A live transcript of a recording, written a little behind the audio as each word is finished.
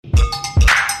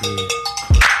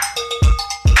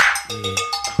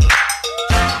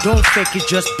Don't fake it,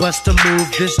 just bust a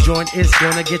move. This joint is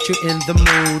gonna get you in the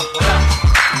mood.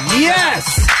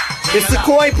 Yes! It's the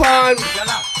Koy Pond.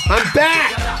 I'm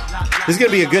back. This is going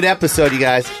to be a good episode, you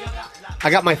guys. I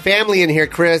got my family in here,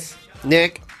 Chris,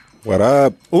 Nick. What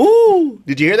up? Ooh,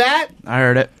 did you hear that? I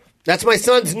heard it. That's my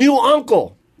son's new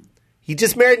uncle. He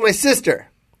just married my sister.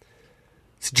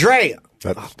 It's Dre.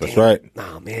 That's right.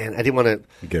 Oh, man, I didn't want to...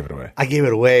 You gave it away. I gave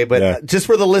it away, but just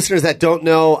for the listeners that don't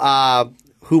know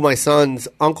who my son's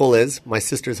uncle is, my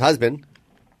sister's husband,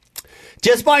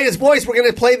 just by his voice, we're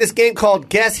going to play this game called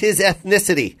Guess His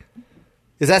Ethnicity.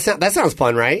 That sounds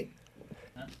fun, right?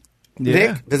 Yeah.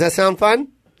 Nick, does that sound fun?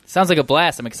 Sounds like a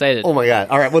blast. I'm excited. Oh, my God.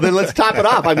 All right, well, then let's top it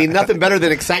off. I mean, nothing better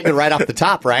than excitement right off the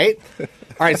top, right? All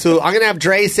right, so I'm going to have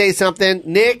Dre say something.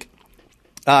 Nick,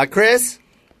 Chris,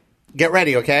 get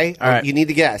ready, okay? All right. You need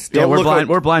to guess. Yeah,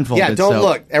 we're blindfolded. Yeah, don't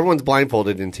look. Everyone's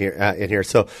blindfolded in here.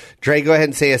 So, Dre, go ahead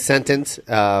and say a sentence,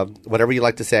 whatever you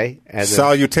like to say. And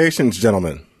Salutations,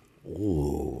 gentlemen.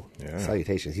 Ooh,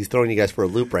 salutations. He's throwing you guys for a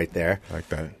loop right there. Like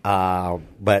that.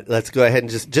 But let's go ahead and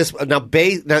just now,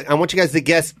 I want you guys to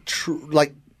guess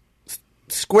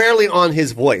squarely on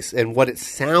his voice and what it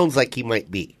sounds like he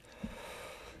might be.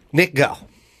 Nick, go.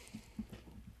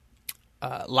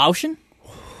 Laotian?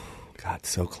 God,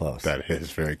 so close. That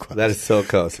is very close. That is so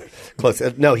close. Close.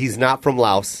 No, he's not from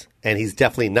Laos, and he's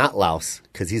definitely not Laos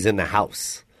because he's in the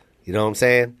house. You know what I'm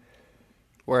saying?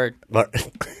 Word. But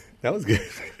that was good.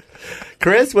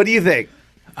 Chris, what do you think?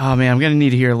 Oh, man, I'm going to need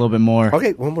to hear a little bit more.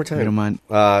 Okay, one more time. If you don't mind.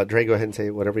 Dre, go ahead and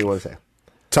say whatever you want to say.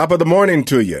 Top of the morning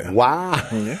to you. Wow.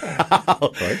 Yeah.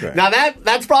 Like that. Now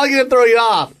that's probably going to throw you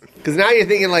off because now you're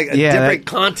thinking like a different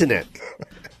continent.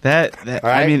 That right.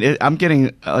 I mean, I'm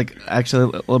getting actually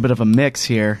a little bit of a mix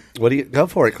here. What do you go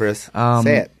for it, Chris?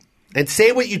 Say it. And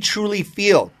say what you truly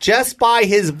feel just by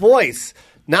his voice,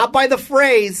 not by the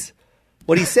phrase,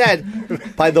 what he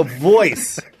said, by the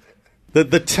voice.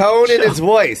 The tone in his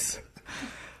voice.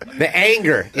 The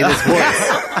anger in his voice.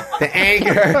 The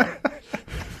anger.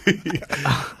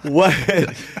 What?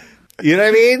 You know what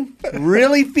I mean?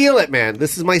 Really feel it, man.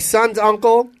 This is my son's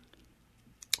uncle.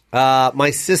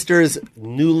 My sister's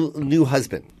new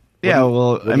husband. Yeah,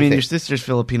 I mean, your sister's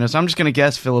Filipino, so I'm just going to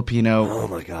guess Filipino. Oh,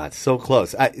 my God. So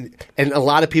close. And a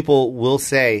lot of people will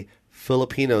say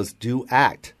Filipinos do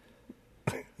act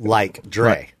like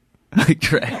Dre. Like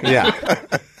Dre. Yeah.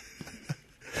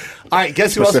 All right,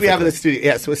 guess who else we have in the studio?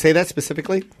 Yeah, so say that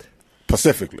specifically.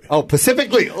 Pacifically. Oh,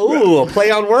 Pacifically. Ooh, a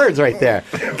play on words right there.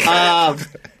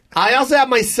 I also have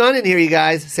my son in here, you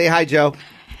guys. Say hi, Joe.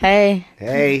 Hey.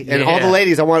 Hey. And all the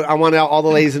ladies, I want all the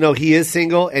ladies to know he is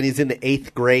single and he's in the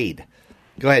 8th grade.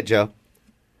 Go ahead, Joe.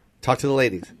 Talk to the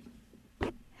ladies.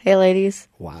 Hey, ladies.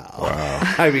 Wow.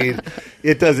 I mean,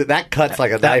 that cuts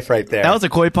like a knife right there. That was a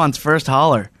Koy Pond's first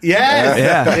holler. Yes.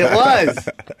 Yeah. It was.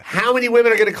 How many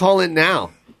women are going to call in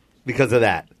now because of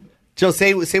that? Joe,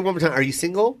 say one more time. Are you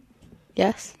single?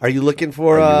 Yes. Are you looking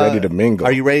for... Are you ready to mingle?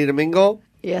 Are you ready to mingle?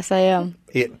 Yes, I am.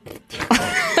 Yeah.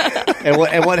 And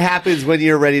what happens when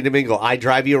you're ready to mingle? I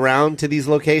drive you around to these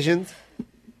locations?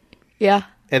 Yeah.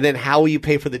 And then how will you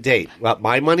pay for the date? Well,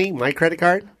 my money? My credit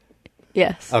card?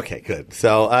 Yes. Okay, good.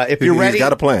 So if you're ready... He's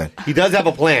got a plan. He does have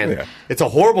a plan. Yeah. It's a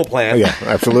horrible plan. Yeah,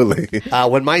 absolutely.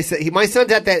 When my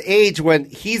son's at that age when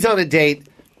he's on a date,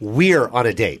 we're on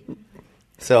a date.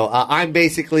 So I'm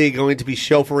basically going to be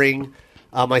chauffeuring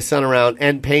my son around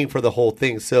and paying for the whole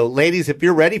thing. So, ladies, if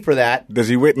you're ready for that... Does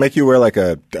he make you wear like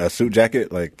a suit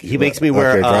jacket? Like he makes me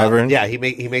wear... a driver? Yeah, he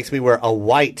makes me wear a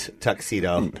white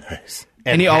tuxedo. Nice.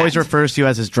 And he always refers to you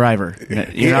as his driver.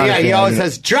 He always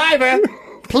says, driver,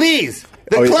 please,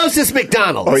 the closest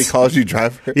McDonald's. Oh, he calls you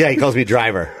driver? Yeah, he calls me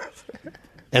driver.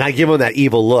 And I give him that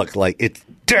evil look, like, it's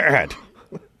Dad.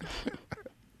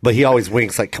 But he always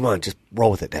winks, like, come on, just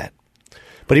roll with it, Dad.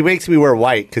 But he makes me wear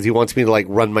white because he wants me to, like,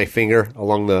 run my finger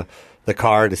along the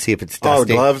car to see if it's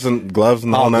dusty. Oh, gloves and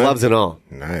all that? Gloves and all.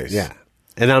 Nice. Yeah.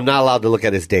 And I'm not allowed to look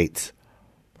at his dates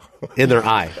in their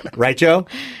eye. Right, Joe?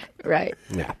 Right.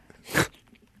 Yeah.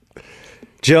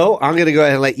 Joe, I'm going to go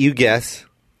ahead and let you guess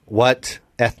what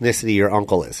ethnicity your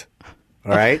uncle is.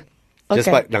 All right?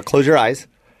 Okay. Now, close your eyes.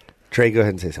 Trey, go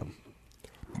ahead and say something.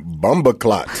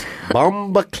 Bumba-clot.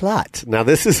 Bumba-clot. Now,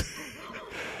 this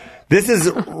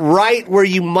is right where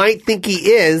you might think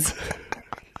he is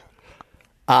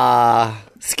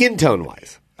skin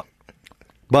tone-wise.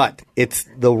 But it's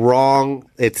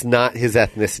not his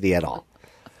ethnicity at all.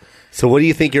 So what do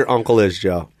you think your uncle is,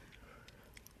 Joe?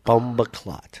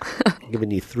 Bumba-clot. I'm giving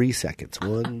you 3 seconds.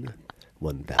 1,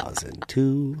 1,000,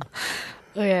 2,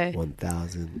 Okay.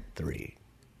 1,003.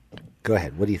 Go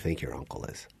ahead. What do you think your uncle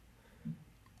is?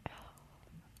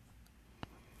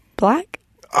 Black?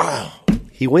 Oh,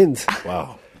 He wins.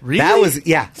 Wow. Really? That was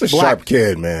It's a black. sharp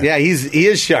kid, man. Yeah, he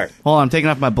is sharp. Hold on, I'm taking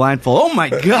off my blindfold. Oh my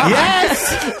god!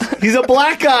 Yes, he's a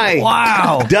black guy.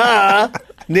 Wow. Duh.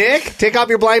 Nick, take off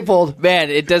your blindfold.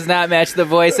 Man, it does not match the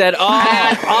voice at all.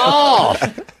 At all.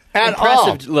 At all.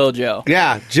 Impressive, Lil Joe.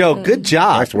 Yeah, Joe, good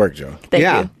job. Nice work, Joe. Thank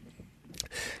yeah. you.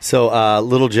 So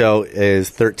little Joe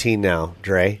is 13 now,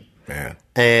 Dre. Man.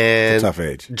 And It's a tough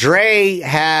age. Dre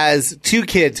has 2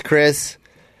 kids, Chris.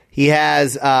 He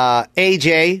has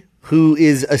AJ, who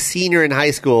is a senior in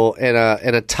high school and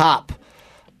a top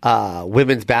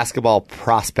women's basketball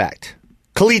prospect.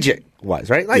 Collegiate wise,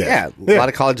 right? Like, Yeah. a lot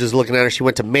of colleges looking at her. She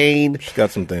went to Maine. She's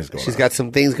got some things going on. She's got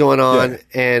some things going on. Yeah.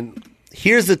 And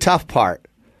here's the tough part.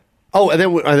 Oh, and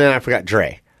then I forgot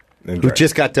Dre, And who Dre.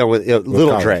 just got done with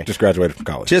little college. Dre. Just graduated from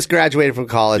college. Just graduated from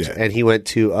college, Yeah. and he went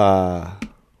to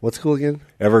what school again?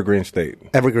 Evergreen State.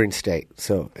 Evergreen State.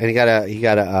 So, and he got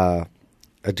a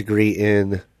degree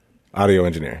in Audio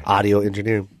engineering. audio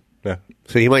engineering. Yeah.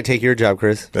 So he might take your job,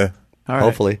 Chris. Yeah. All right.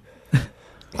 Hopefully.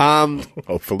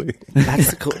 Hopefully.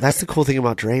 That's the cool thing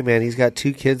about Dre, man. He's got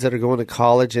 2 kids that are going to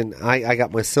college, and I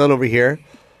got my son over here.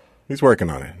 He's working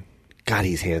on it. God,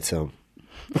 he's handsome.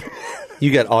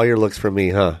 You got all your looks from me,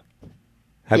 huh?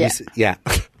 Have Yeah. you?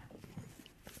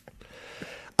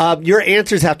 Yeah. Your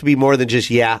answers have to be more than just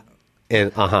yeah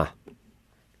and uh-huh.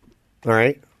 All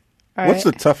right. All What's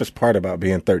right. the toughest part about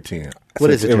being 13? What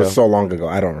is it, It was Joe? so long ago.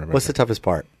 I don't remember. What's the toughest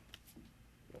part?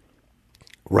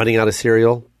 Running out of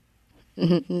cereal.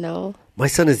 No. My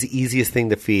son is the easiest thing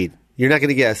to feed. You're not going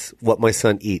to guess what my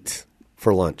son eats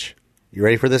for lunch. You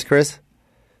ready for this, Chris?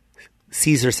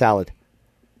 Caesar salad.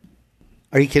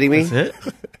 Are you kidding me? That's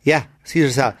it? Yeah, Caesar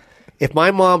salad. If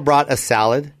my mom brought a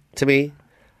salad to me,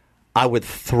 I would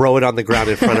throw it on the ground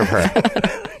in front of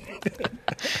her.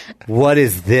 What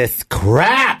is this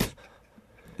crap?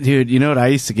 Dude, you know what I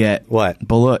used to get? What?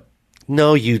 Balut.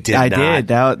 No, you did I not. did.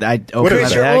 That, I opened Chris,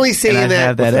 that you're egg, only saying and I'd that.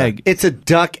 have that egg. It's a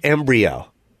duck embryo.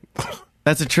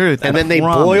 That's the truth. And I then they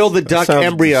promise. boil the duck sounds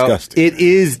embryo. disgusting. It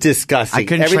is disgusting. I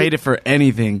couldn't trade it for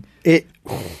anything.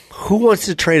 Who wants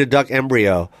to trade a duck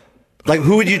embryo? Like,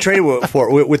 who would you trade it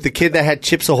for? With the kid that had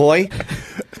Chips Ahoy?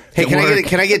 Hey,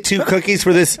 can I get 2 cookies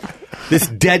for this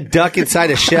dead duck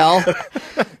inside a shell?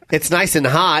 It's nice and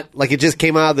hot, like it just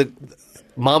came out of the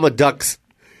mama duck's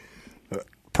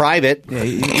private. Yeah,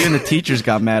 even the teachers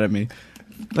got mad at me.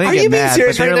 They Are didn't you get being mad,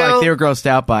 serious but they were right now? like they were grossed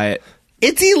out by it.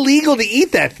 It's illegal to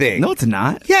eat that thing. No, it's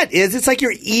not. Yeah, it is. It's like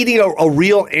you're eating a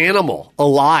real animal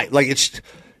alive. Like it's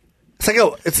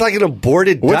like an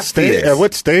aborted What duck stage? fetus. At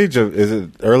what stage of is it?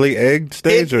 Early egg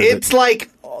stage? or is It's like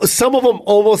some of them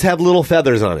almost have little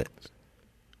feathers on it.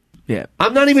 Yeah.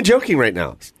 I'm not even joking right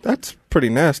now. That's pretty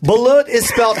nasty. Balut is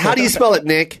spelled. How do you spell it,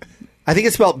 Nick? I think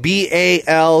it's spelled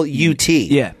Balut.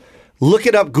 Yeah. Look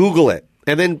it up. Google it,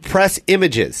 and then press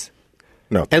images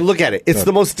No. and look at it. It's No.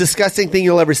 the most disgusting thing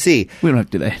you'll ever see. We don't have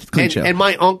to do that. It's a clean show. And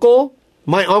my uncle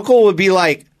would be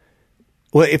like,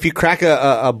 well, if you crack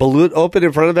a balut open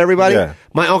in front of everybody, Yeah.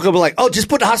 my uncle would be like, oh, just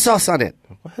put hot sauce on it.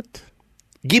 What?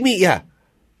 Give me, yeah.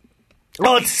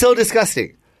 Oh, it's so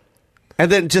disgusting.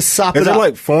 And then just sop Is it it up.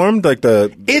 like formed like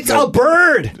the? It's a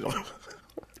bird.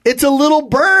 It's a little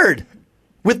bird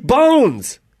with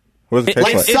bones. What does it taste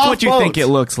like like? it's soft what you bones. think it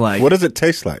looks like. What does it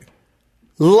taste like?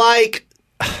 Like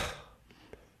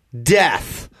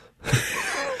death.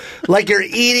 Like you're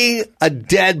eating a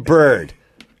dead bird.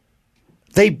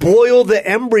 They boil the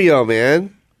embryo,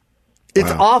 man. It's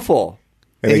Wow. awful.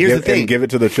 And they here's give, the thing. And give it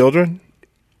to the children.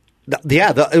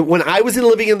 When I was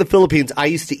living in the Philippines, I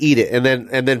used to eat it,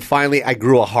 and then finally I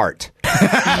grew a heart.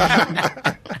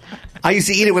 I used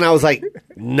to eat it when I was like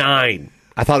 9.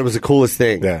 I thought it was the coolest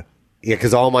thing. Yeah. Yeah,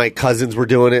 because all my cousins were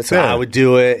doing it, so Yeah. I would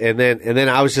do it, and then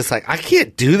I was just like, I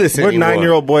can't do this What anymore.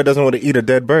 9-year-old boy doesn't want to eat a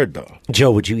dead bird though?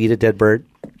 Joe, would you eat a dead bird?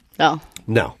 No.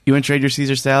 No. You want to trade your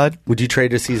Caesar salad? Would you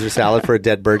trade a Caesar salad for a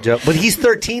dead bird, Joe? But he's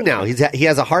 13 now. He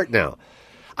has a heart now.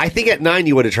 I think at 9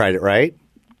 you would have tried it, right?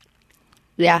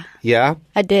 Yeah, Yeah?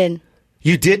 I did.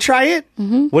 You did try it?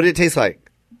 Mm-hmm. What did it taste like?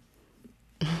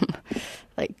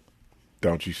 Like,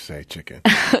 Don't you say chicken?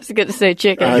 I was going to say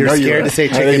chicken. I You're know you scared were. to say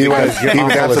I know chicken you because were. your He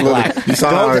was uncle is absolutely- black. you saw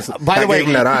how By the I way, gave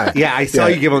him that eye. Yeah, I saw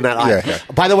Yeah. you give him that eye. Yeah.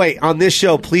 By the way, on this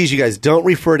show, please, you guys, don't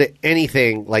refer to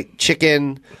anything like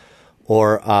chicken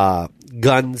or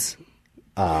guns,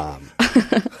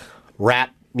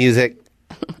 rap music.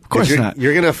 Of course not.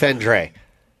 You're going to offend Dre.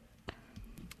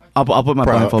 I'll put my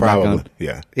blindfold back Probably. on.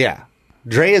 Yeah. Yeah.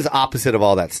 Dre is opposite of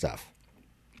all that stuff.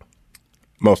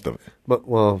 Most of it. But,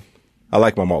 well, I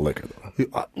like my malt liquor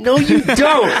though. no, you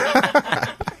don't.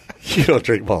 You don't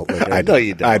drink malt liquor. I know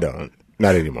you don't. I don't.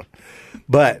 Not anymore.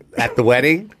 But at the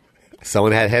wedding,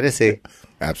 someone had Hennessy.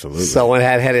 Absolutely. Someone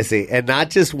had Hennessy, and not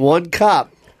just one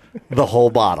cup, the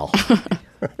whole bottle,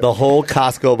 the whole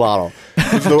Costco bottle.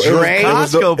 It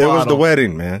was the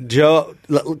wedding, man.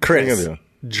 Chris,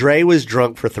 Dre was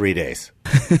drunk for 3 days.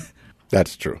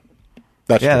 That's true.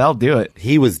 That's true. that'll do it.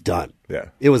 He was done. Yeah.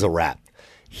 It was a wrap.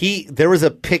 There was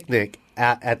a picnic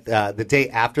at the day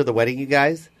after the wedding, you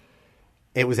guys.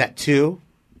 It was at 2,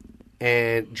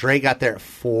 and Dre got there at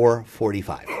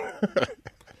 4:45.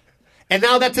 And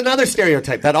now that's another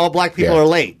stereotype, that all black people are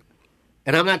late.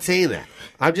 And I'm not saying that.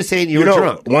 I'm just saying you were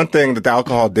drunk. One thing that the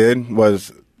alcohol did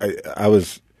was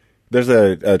there's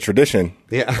a tradition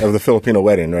of the Filipino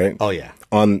wedding, right? Oh, yeah.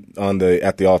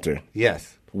 At the altar.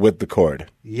 Yes. With the cord.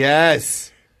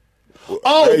 Yes.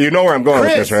 Oh, you know where I'm going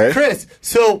with this, right? Chris.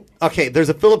 So, okay, there's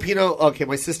a Filipino. Okay,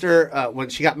 my sister, when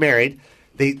she got married,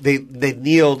 they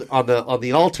kneeled on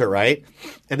the altar, right?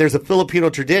 And there's a Filipino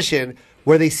tradition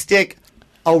where they stick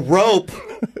a rope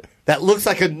that looks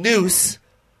like a noose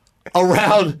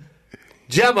around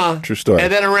Gemma. True story.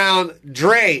 And then around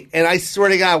Dre. And I swear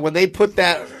to God, when they put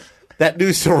that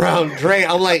noose around Dre,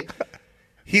 I'm like,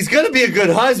 he's going to be a good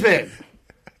husband.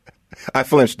 I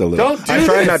flinched a little. I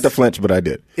tried not to flinch, but I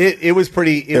did. It was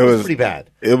pretty bad.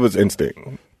 It was instinct.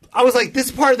 I was like, this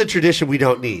is part of the tradition we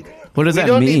don't need. What does that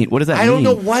mean? What does that mean? I don't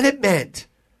know what it meant.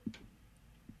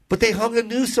 But they hung a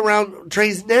noose around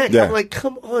Dre's neck. Yeah. I'm like,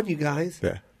 come on, you guys.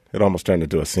 Yeah. It almost turned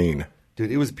into a scene.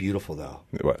 Dude, it was beautiful, though.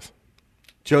 It was.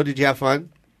 Joe, did you have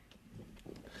fun?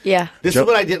 Yeah. This is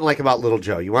what I didn't like about Little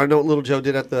Joe. You want to know what Little Joe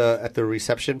did at the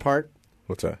reception part?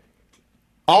 What's that?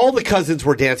 All the cousins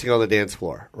were dancing on the dance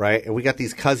floor, right? And we got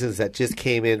these cousins that just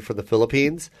came in from the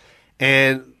Philippines.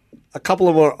 And a couple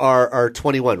of them are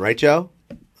 21, right, Joe?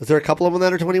 Is there a couple of them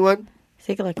that are 21? I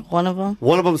think like one of them.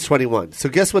 One of them's 21. So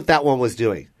guess what that one was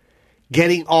doing?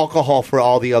 Getting alcohol for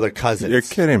all the other cousins. You're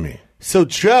kidding me. So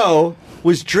Joe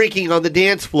was drinking on the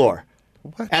dance floor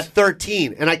at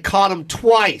 13, and I caught him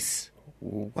twice.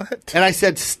 What? And I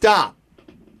said, stop.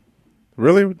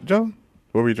 Really, Joe?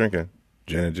 What were you drinking?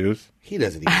 Gin and juice? He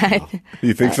doesn't even know.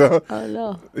 You think so? Oh,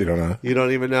 no. You don't know? You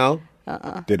don't even know?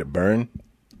 Did it burn?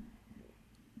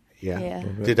 Yeah.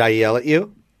 Did I yell at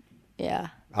you? Yeah.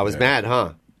 I was mad,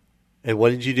 huh? And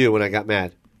what did you do when I got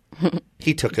mad?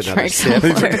 He took another Drank sip.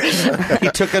 some water. He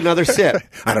took another sip.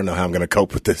 I don't know how I'm going to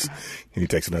cope with this. And he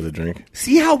takes another drink.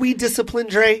 See how we discipline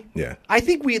Dre? Yeah. I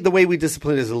think the way we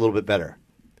discipline is a little bit better.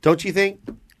 Don't you think?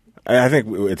 I think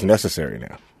it's necessary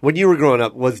now. When you were growing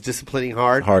up, was disciplining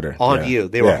harder on yeah. you?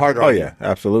 They were harder on you. Oh, yeah,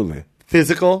 absolutely.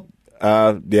 Physical?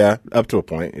 Yeah, up to a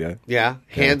point, yeah. Yeah.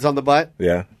 Hands on the butt?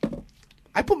 Yeah.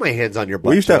 I put my hands on your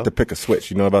butt. We used to have Joe. to pick a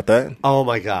switch. You know about that? Oh,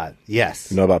 my God.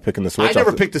 Yes. You know about picking the switch? I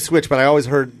never picked a switch, but I always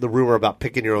heard the rumor about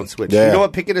picking your own switch. Yeah. You know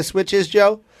what picking a switch is,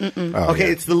 Joe? Oh, Okay,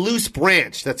 yeah. it's the loose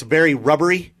branch that's very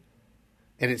rubbery,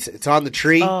 and it's on the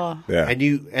tree. Oh. Yeah.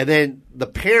 And then the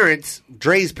parents,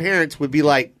 Dre's parents, would be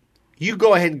like, "You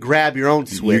go ahead and grab your own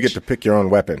switch. You get to pick your own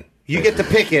weapon. You get to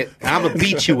pick it. And I'm gonna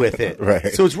beat you with it."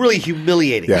 Right. So it's really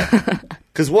humiliating. Yeah.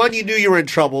 Because one, you knew you were in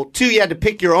trouble. Two, you had to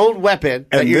pick your own weapon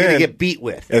that And you're gonna then- get beat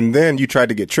with. And then you tried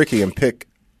to get tricky and pick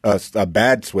a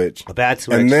bad switch. A bad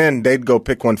switch. And then they'd go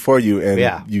pick one for you, and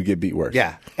Yeah. you get beat worse.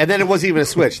 Yeah, and then it wasn't even a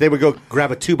switch. They would go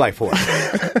grab a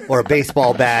 2x4 or a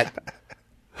baseball bat.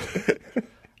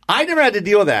 I never had to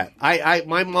deal with that.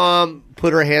 My mom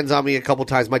put her hands on me a couple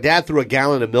times. My dad threw a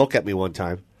gallon of milk at me one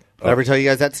time. Did I ever tell you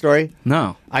guys that story?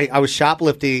 No. I was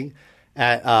shoplifting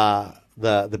at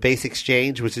the Base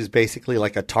Exchange, which is basically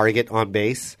like a Target on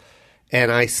base,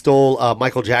 and I stole a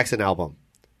Michael Jackson album.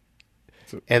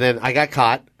 And then I got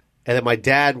caught, and then my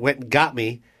dad went and got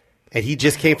me, and he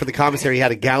just came for the commissary. He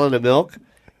had a gallon of milk,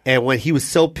 and when he was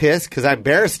so pissed because I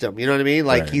embarrassed him, you know what I mean?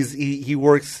 Like Right. he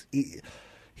works,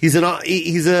 he's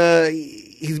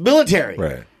military.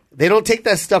 Right. They don't take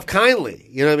that stuff kindly,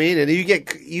 you know what I mean? And you get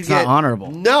not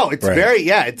honorable. No, it's Right. very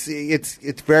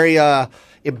it's very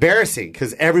embarrassing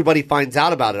because everybody finds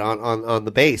out about it on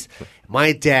the base.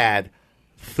 My dad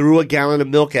threw a gallon of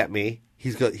milk at me.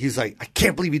 He's like, I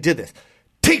can't believe you did this.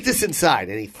 Take this inside,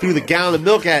 and he threw the gallon of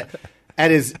milk at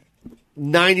his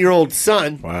 9-year-old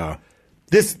son. Wow.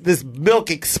 This milk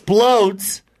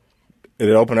explodes. Did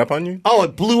it open up on you? Oh,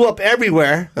 it blew up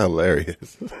everywhere.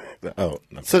 Hilarious. Oh,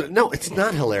 no. So no, it's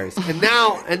not hilarious. And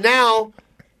now,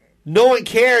 no one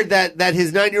cared that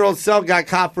his 9-year-old son got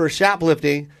caught for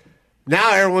shoplifting.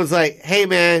 Now everyone's like, "Hey,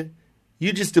 man,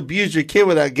 you just abused your kid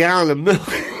with a gallon of milk."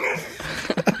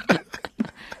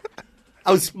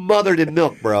 I was smothered in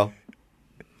milk, bro.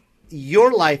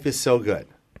 Your life is so good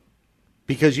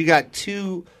because you got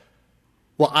two.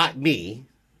 Well, me,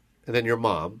 and then your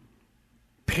mom,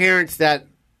 parents that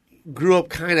grew up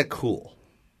kind of cool.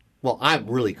 Well, I'm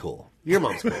really cool. Your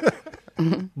mom's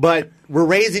cool. But we're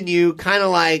raising you kind of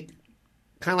like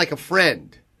a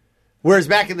friend. Whereas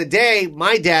back in the day,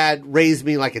 my dad raised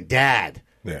me like a dad.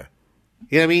 Yeah.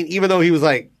 You know what I mean? Even though he was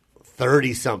like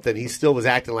 30-something, he still was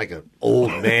acting like an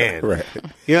old man. Right.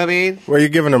 You know what I mean? Well, you're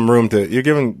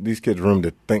giving these kids room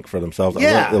to think for themselves a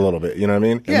little bit. You know what I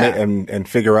mean? Yeah. And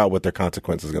figure out what their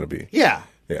consequence is going to be. Yeah.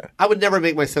 Yeah. I would never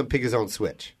make my son pick his own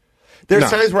switch.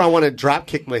 There's times where I want to drop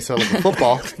kick my son like a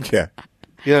football. Yeah.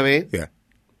 You know what I mean? Yeah.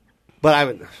 But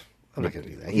I'm not going to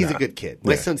do that. He's a good kid.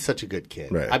 My son's such a good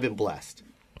kid. Right. I've been blessed.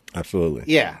 Absolutely.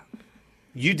 Yeah.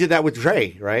 You did that with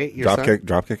Dre, right? Your son?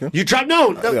 Drop kick him? You dropped?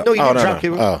 No, you didn't drop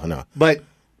kick him. Oh, no. But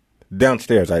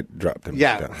downstairs, I dropped him.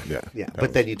 yeah, down. yeah.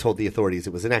 But then you told the authorities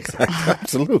it was an accident.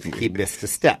 Absolutely. He missed a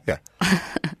step. Yeah.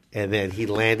 And then he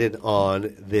landed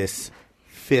on this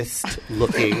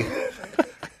fist-looking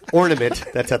ornament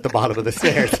that's at the bottom of the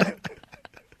stairs.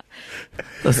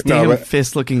 Those damn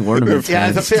fist-looking ornaments.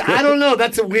 Yeah, I don't know.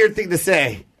 That's a weird thing to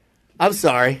say. I'm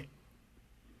sorry.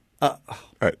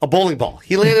 Right. A bowling ball.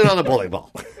 He landed on a bowling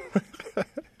ball.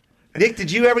 Nick,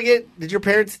 did your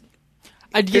parents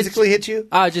physically hit you?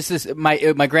 Just this.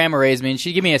 My grandma raised me, and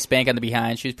she'd give me a spank on the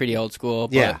behind. She was pretty old school.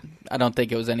 But Yeah. I don't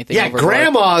think it was anything. Yeah, overboard.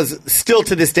 grandmas still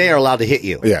to this day are allowed to hit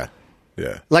you. Yeah.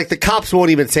 Yeah. Like the cops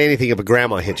won't even say anything if a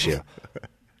grandma hits you.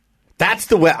 That's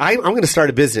the way. I'm going to start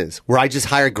a business where I just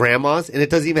hire grandmas, and it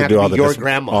doesn't even have to be your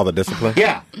grandma. All the discipline?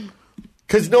 Yeah.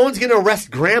 Because no one's going to arrest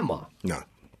grandma. No.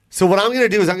 So what I'm going to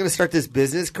do is I'm going to start this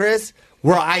business, Chris,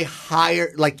 where I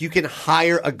hire, like you can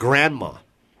hire a grandma,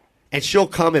 and she'll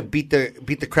come and beat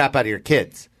the crap out of your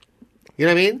kids. You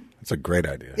know what I mean? It's a great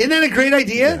idea. Isn't that a great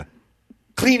idea? Yeah.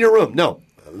 Clean your room. No,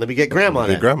 let me get grandma.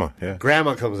 Get grandma, yeah.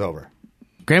 Grandma comes over.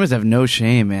 Grandmas have no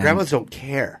shame, man. Grandmas don't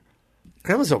care.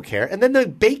 And then they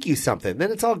bake you something.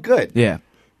 Then it's all good. Yeah.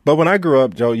 But when I grew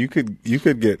up, Joe, you could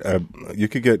get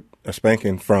a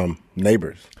spanking from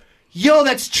neighbors. Yo,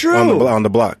 that's true. On the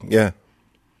block, yeah.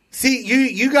 See,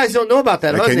 you guys don't know about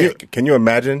that, huh, Nick? Can you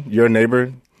imagine your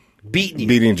neighbor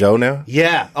beating Joe now?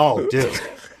 Yeah. Oh, dude.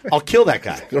 I'll kill that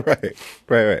guy.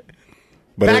 Right.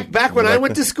 But back when I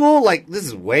went to school, like, this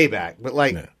is way back, but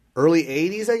like early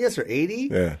 80s, I guess, or 80?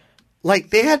 Yeah. Like,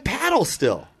 they had paddle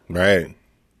still. Right.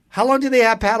 How long did they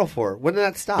have paddle for? When did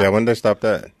that stop? Yeah, when did they stop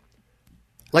that?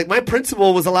 Like, my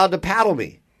principal was allowed to paddle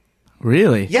me.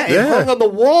 Really? Yeah, it hung on the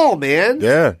wall, man.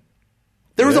 Yeah.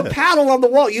 There was a paddle on the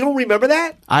wall. You don't remember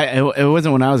that? It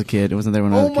wasn't when I was a kid. It wasn't there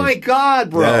when I was a kid. Oh, my God,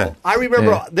 bro. Yeah. I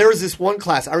remember there was this one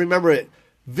class. I remember it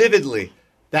vividly,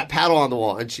 that paddle on the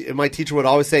wall. And my teacher would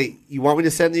always say, you want me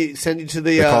to send you to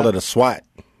the... They called it a SWAT.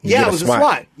 Yeah, it was a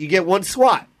SWAT. You get one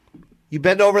SWAT. You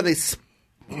bend over, they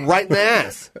right in the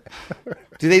ass.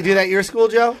 Do they do that at your school,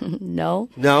 Joe? No.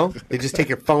 No? They just take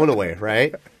your phone away,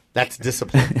 right? That's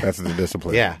discipline. That's the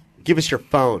discipline. Yeah. Give us your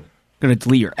phone. Going to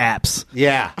delete your apps.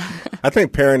 Yeah. I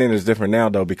think parenting is different now,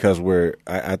 though, because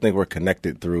I think we're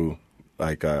connected through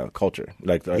like culture,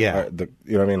 like you know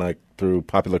what I mean, like through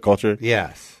popular culture.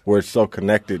 Yes. Where it's so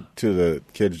connected to the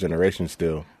kids' generation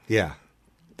still. Yeah.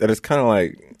 That it's kind of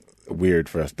like weird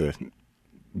for us to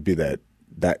be that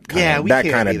kind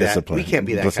of discipline. We can't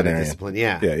be that kind of discipline.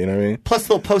 Yeah. Yeah. You know what I mean? Plus,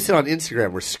 they'll post it on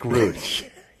Instagram. We're screwed.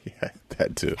 Yeah,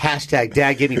 that too. Hashtag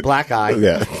Dad gave me black eye.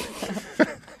 Yeah.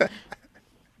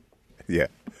 Yeah.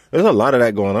 There's a lot of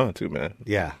that going on too, man.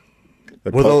 Yeah.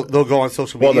 Well, they'll go on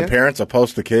social media. Well, the parents will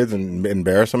post the kids and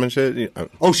embarrass them and shit.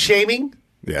 Oh, shaming?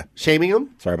 Yeah. Shaming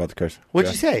them? Sorry about the curse.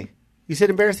 What'd you say? You said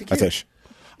embarrass the kids? I said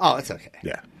Oh, it's okay.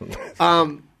 Yeah.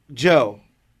 Joe,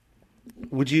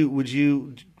 would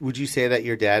you say that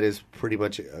your dad is pretty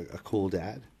much a cool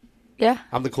dad? Yeah,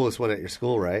 I'm the coolest one at your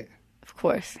school, right? of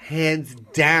course. Hands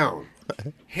down.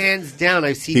 Hands down.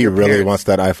 I've seen He your really parents. wants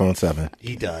that iPhone 7.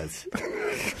 He does.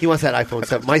 He wants that iPhone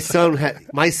 7.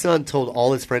 My son told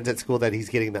all his friends at school that he's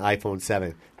getting the iPhone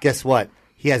 7. Guess what?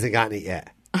 He hasn't gotten it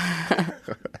yet.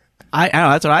 I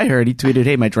know, that's what I heard. He tweeted,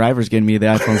 "Hey, my driver's getting me the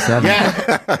iPhone 7."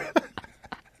 Yeah.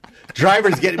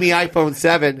 Driver's getting me iPhone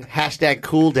 7. Hashtag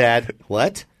cool dad.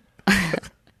 What?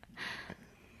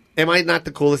 Am I not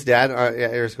the coolest dad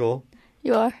at your school?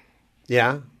 You are?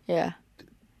 Yeah. Yeah.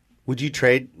 Would you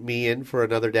trade me in for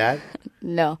another dad?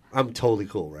 No. I'm totally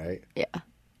cool, right? Yeah.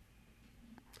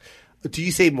 Do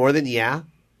you say more than yeah?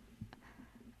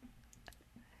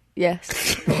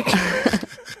 Yes.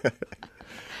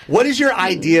 What is your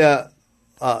ideal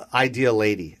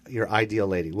lady? Your ideal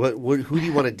lady. Who do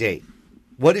you want to date?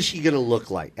 What is she going to look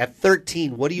like? At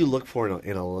 13, what do you look for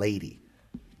in a lady?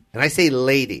 And I say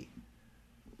lady.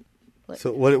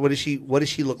 So what does she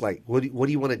look like? What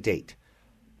do you want to date?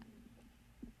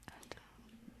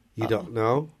 You don't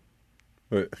know?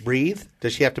 What? Breathe?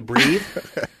 Does she have to breathe?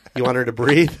 You want her to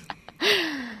breathe?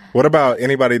 What about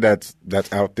anybody that's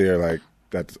out there, like,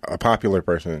 that's a popular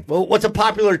person? Well, what's a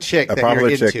popular chick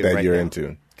that you're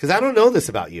into? Because I don't know this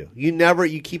about you.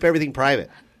 You keep everything private.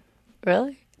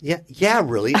 Really? Yeah,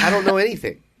 really. I don't know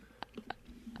anything.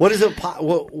 What is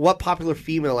what popular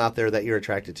female out there that you're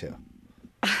attracted to?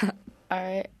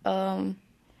 All right.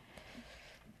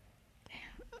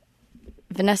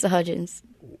 Vanessa Hudgens.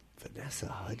 Vanessa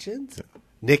Hudgens?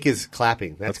 Nick is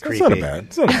clapping. That's creepy. Not bad.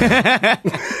 It's not bad.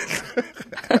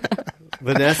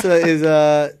 Vanessa is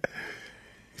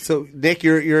so Nick,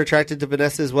 you're attracted to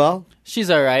Vanessa as well?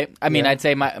 She's all right. I mean, I'd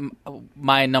say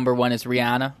my number one is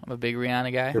Rihanna. I'm a big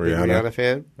Rihanna guy. You're a big Rihanna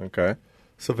fan? Okay.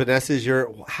 So Vanessa is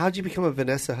how'd you become a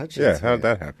Vanessa Hudgens? Yeah, how'd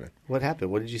that happen? What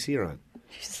happened? What did you see her on?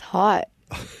 She's hot.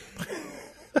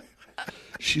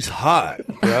 She's hot,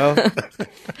 bro.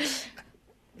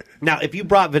 Now, if you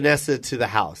brought Vanessa to the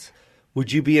house,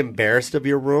 would you be embarrassed of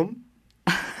your room?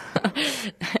 I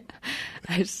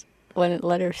just wouldn't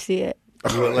let her see it.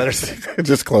 You wouldn't let her see it?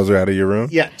 Just close her out of your room?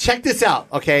 Yeah, check this out,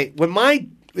 okay?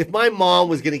 If my mom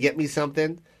was going to get me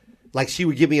something, like she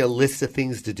would give me a list of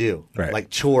things to do, like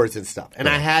chores and stuff. And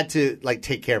I had to like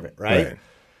take care of it, right?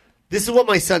 This is what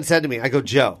my son said to me. I go,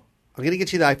 Joe, I'm going to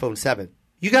get you the iPhone 7.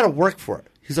 You got to work for it.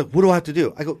 He's like, what do I have to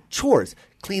do? I go, chores.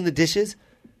 Clean the dishes.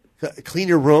 Clean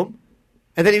your room.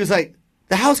 And then he was like,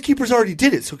 the housekeepers already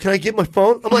did it, so can I get my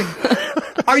phone? I'm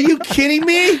like, are you kidding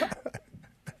me?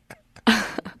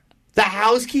 The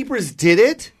housekeepers did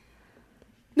it?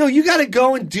 No, you got to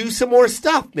go and do some more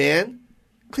stuff, man.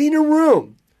 Clean your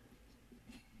room.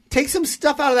 Take some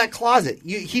stuff out of that closet.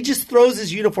 He just throws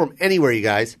his uniform anywhere, you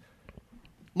guys.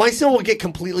 My son will get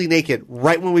completely naked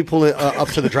right when we pull it up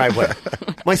to the driveway.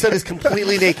 My son is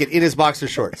completely naked in his boxer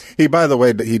shorts. By the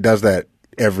way, he does that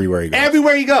everywhere he goes.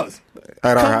 Everywhere he goes.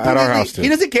 At our house, too. He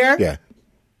doesn't care. Yeah.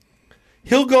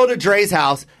 He'll go to Dre's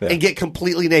house and get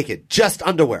completely naked, just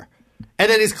underwear. And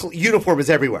then his uniform is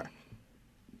everywhere.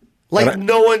 Like,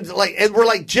 no one's like, and we're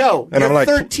like, Joe, you're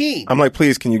 13. I'm like,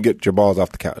 please, can you get your balls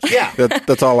off the couch? Yeah.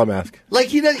 That's all I'm asking. Like,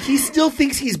 he still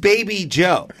thinks he's baby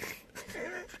Joe.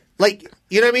 Like,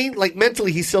 you know what I mean? Like,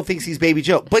 mentally, he still thinks he's baby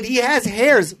Joe. But he has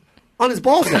hairs on his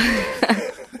balls now.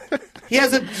 You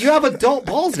have adult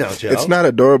balls now, Joe. It's not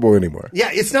adorable anymore. Yeah,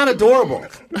 it's not adorable.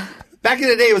 Back in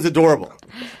the day, it was adorable.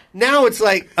 Now it's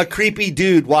like a creepy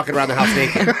dude walking around the house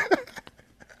naked.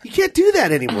 You can't do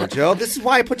that anymore, Joe. This is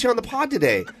why I put you on the pod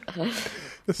today.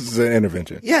 This is an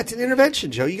intervention. Yeah, it's an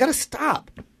intervention, Joe. You got to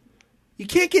stop. You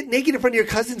can't get naked in front of your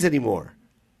cousins anymore.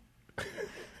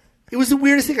 It was the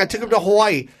weirdest thing. I took them to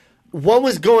Hawaii. One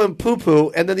was going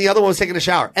poo-poo, and then the other one was taking a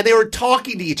shower. And they were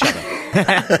talking to each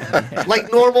other.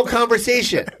 Like normal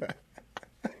conversation.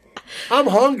 I'm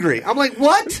hungry. I'm like,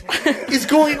 what is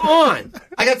going on?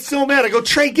 I got so mad. I go,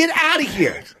 Trey, get out of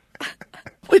here.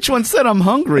 Which one said I'm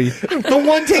hungry? The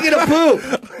one taking a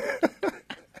poop.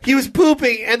 He was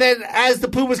pooping, and then as the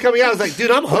poop was coming out, I was like,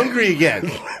 dude, I'm hungry again.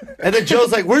 And then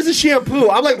Joe's like, where's the shampoo?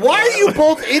 I'm like, why are you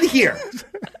both in here?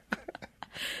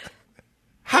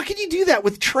 How can you do that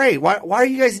with Trey? Why are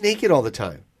you guys naked all the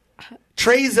time?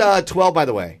 Trey's 12, by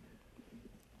the way.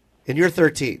 And you're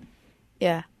 13.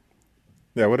 Yeah.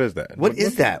 Yeah, what is that? What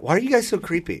is that? Why are you guys so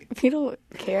creepy? You don't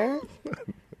care?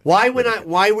 Why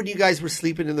when you guys were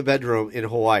sleeping in the bedroom in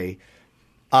Hawaii,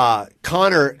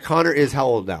 Connor is how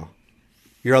old now?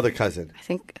 Your other cousin. I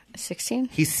think 16.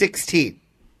 He's 16.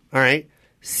 All right.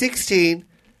 16,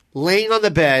 laying on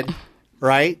the bed,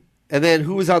 right? And then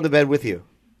who was on the bed with you?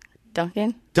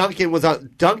 Duncan. Duncan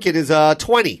is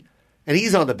 20, and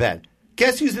he's on the bed.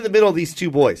 Guess who's in the middle of these two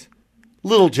boys?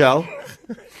 Little Joe.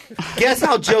 Guess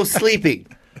how Joe's sleeping?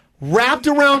 Wrapped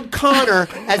around Connor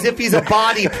as if he's a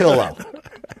body pillow.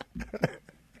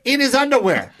 In his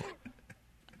underwear.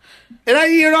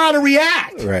 And you don't know how to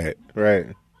react. Right.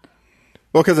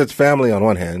 Well, because it's family on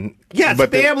one hand. Yeah, it's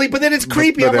family, but then it's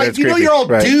creepy. I'm like, you're all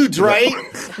dudes, right?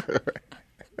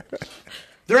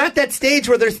 They're at that stage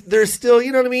where they're still,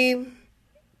 you know what I mean?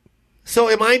 So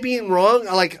am I being wrong?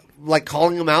 Like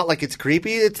calling him out like it's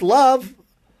creepy? It's love.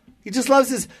 He just loves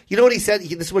his... You know what he said?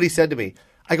 This is what he said to me.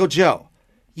 I go, Joe,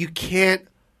 you can't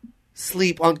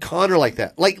sleep on Connor like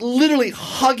that. Like literally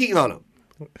hugging on him.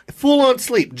 Full on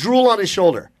sleep. Drool on his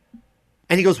shoulder.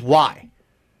 And he goes, why?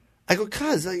 I go,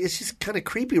 cuz it's just kind of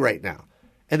creepy right now.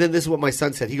 And then this is what my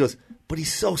son said. He goes, but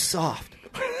he's so soft.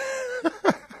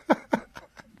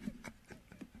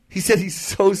 He said he's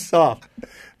so soft.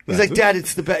 He's like, Dad,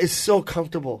 it's the best. It's so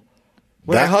comfortable.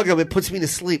 When I hug him, it puts me to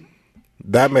sleep.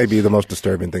 That may be the most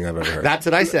disturbing thing I've ever heard. That's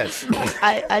what I said.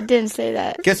 I didn't say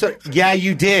that. Guess what? Yeah,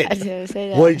 you did. I didn't say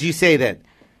that. What did you say then?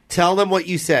 Tell them what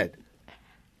you said.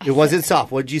 It wasn't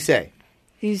soft. What did you say?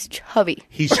 He's chubby.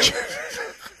 He's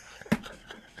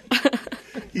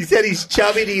He said he's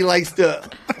chubby and he likes to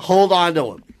hold on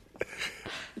to him.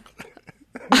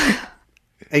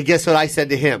 And guess what I said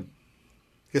to him?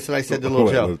 Guess what I said to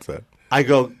little Joe? What's that? I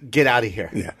go, get out of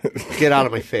here. Yeah. Get out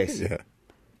of my face. Yeah.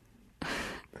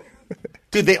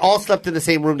 Dude, they all slept in the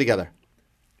same room together.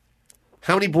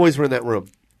 How many boys were in that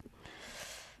room?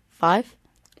 5.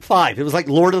 5. It was like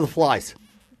Lord of the Flies.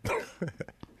 It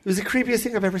was the creepiest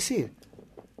thing I've ever seen.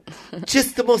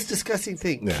 Just the most disgusting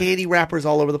thing. Yeah. Candy wrappers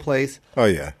all over the place. Oh,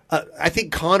 yeah. I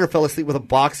think Connor fell asleep with a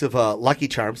box of Lucky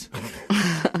Charms.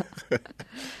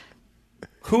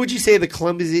 Who would you say the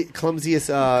clumsiest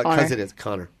cousin is?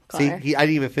 Connor. See, I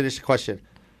didn't even finish the question.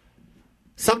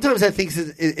 Sometimes I think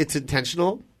it's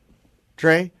intentional,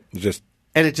 Dre,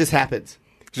 and it just happens.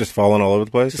 Just falling all over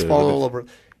the place? Just falling all over.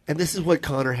 And this is what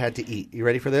Connor had to eat. You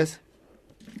ready for this?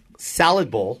 Salad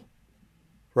bowl,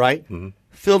 right? Mm-hmm.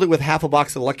 Filled it with half a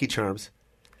box of Lucky Charms,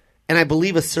 and I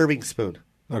believe a serving spoon.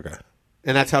 Okay.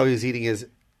 And that's how he was eating his.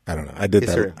 I don't know. I did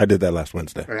that. Cereal. I did that last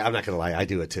Wednesday. I'm not going to lie. I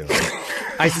do it too.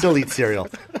 I still eat cereal.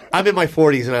 I'm in my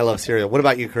 40s and I love cereal. What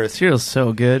about you, Chris? Cereal's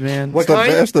so good, man. What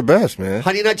kind? That's the best, man.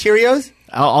 Honey Nut Cheerios?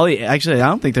 I'll eat. Actually, I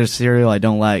don't think there's cereal I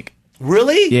don't like.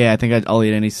 Really? Yeah, I think I'll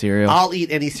eat any cereal. I'll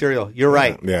eat any cereal. You're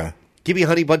right. Yeah. Give me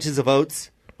Honey Bunches of Oats.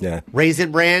 Yeah.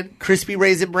 Raisin Bran, Crispy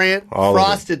Raisin Bran, All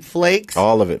Frosted Flakes.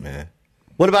 All of it, man.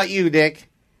 What about you, Nick?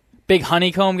 Big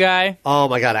honeycomb guy. Oh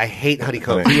my God, I hate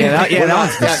honeycomb. That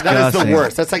one's disgusting. That is the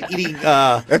worst. That's like eating.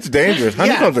 That's dangerous.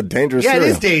 Honeycomb's a dangerous cereal. Yeah,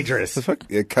 it is dangerous.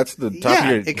 It cuts the top of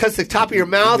your... it cuts the top of your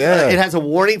mouth. Yeah. It has a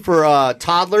warning for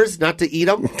toddlers not to eat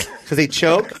them because they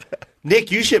choke. Nick,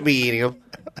 you shouldn't be eating them.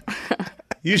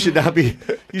 You should not be.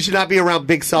 You should not be around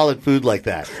big solid food like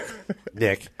that,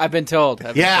 Nick. I've been told.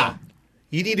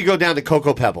 You need to go down to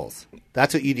Cocoa Pebbles.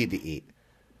 That's what you need to eat.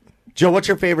 Joe, what's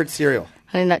your favorite cereal?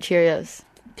 Honey Nut Cheerios.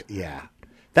 Yeah.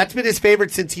 That's been his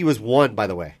favorite since he was 1, by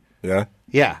the way. Yeah?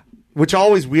 Yeah. Which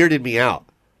always weirded me out.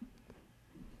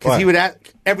 Because Why? he would ask,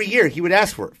 every year, he would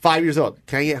ask for it. 5 years old.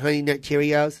 Can I get Honey Nut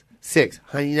Cheerios? 6.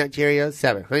 Honey Nut Cheerios?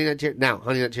 7. Honey Nut Cheerios? Now,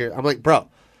 Honey Nut Cheerios. I'm like, bro,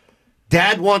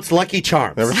 Dad wants Lucky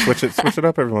Charms. Never switch it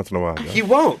up every once in a while. He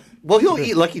won't. Well, he'll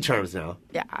eat Lucky Charms now.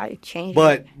 Yeah, I changed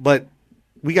But it.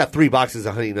 we got 3 boxes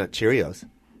of Honey Nut Cheerios.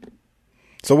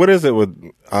 So what is it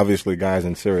with, obviously, guys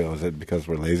in cereal? Is it because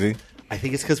we're lazy? I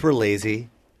think it's because we're lazy.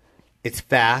 It's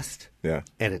fast. Yeah.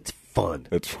 And it's fun.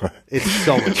 It's fun. It's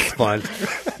so much fun.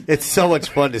 It's so much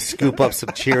fun to scoop up some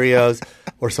Cheerios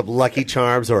or some Lucky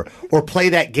Charms or play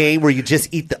that game where you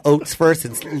just eat the oats first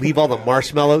and leave all the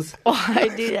marshmallows. Oh, I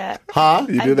do that. Huh?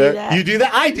 You I do that? You do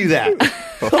that? I do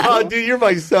that. Oh, dude, you're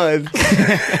my son.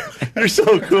 You're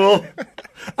so cool.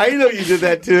 I didn't know you did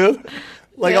that too.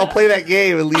 Like, I'll play that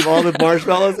game and leave all the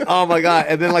marshmallows. Oh, my God.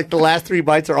 And then, like, the last 3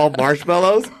 bites are all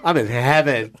marshmallows. I'm in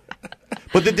heaven.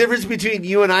 But the difference between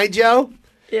you and I, Joe,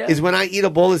 is when I eat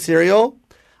a bowl of cereal,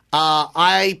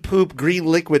 I poop green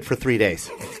liquid for 3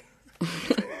 days.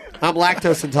 I'm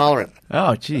lactose intolerant.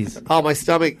 Oh, jeez. Oh, my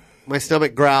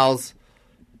stomach growls,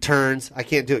 turns. I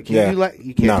can't do it. Can you do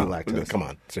you can't do lactose. Come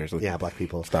on, seriously. Yeah, black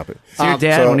people. Stop it. So your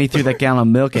dad, when he threw that gallon of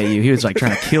milk at you, he was like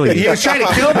trying to kill you. He was trying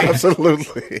to kill me.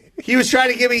 Absolutely. He was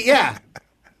trying to give me,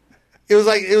 It was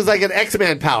like an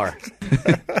X-Man power.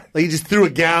 Like he just threw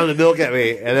a gallon of milk at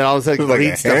me, and then all of a sudden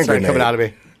green stuff started coming out of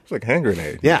me. It's like a hand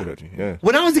grenade. Yeah. Yeah.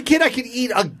 When I was a kid, I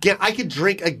could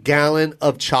drink a gallon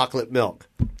of chocolate milk,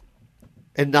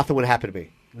 and nothing would happen to me.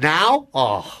 Now,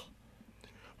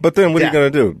 But then what are you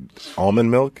going to do? Almond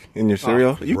milk in your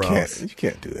cereal? You gross.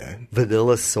 can't do that.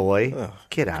 Vanilla soy?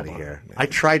 Get out of here. Man. I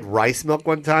tried rice milk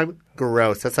one time.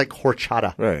 Gross. That's like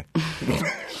horchata. Right.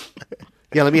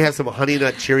 Yeah, let me have some Honey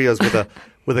Nut Cheerios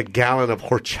with a gallon of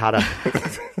horchata.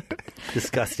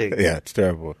 Disgusting. Yeah, it's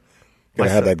terrible. You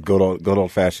gotta have that good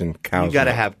old fashioned cow's milk. You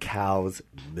gotta have cow's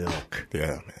milk.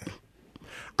 Yeah,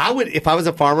 man. If I was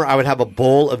a farmer, I would have a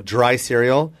bowl of dry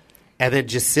cereal and then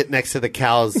just sit next to the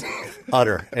cow's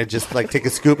udder and just like take a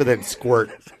scoop and then squirt.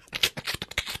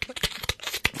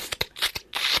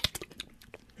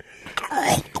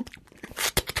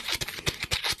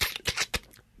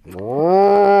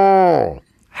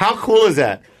 How cool is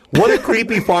that? What a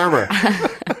creepy farmer.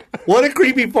 What a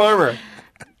creepy farmer.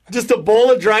 Just a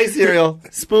bowl of dry cereal,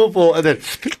 spoonful, and then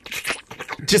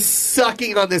just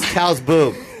sucking on this cow's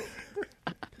boob.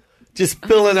 Just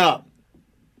filling up.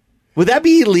 Would that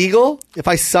be illegal if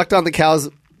I sucked on the cow's?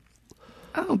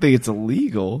 I don't think it's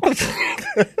illegal. I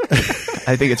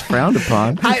think it's frowned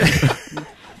upon.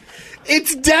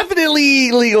 It's definitely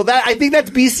illegal. I think that's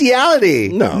bestiality.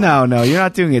 No, you're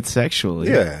not doing it sexually.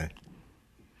 Yeah.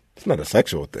 It's not a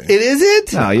sexual thing. It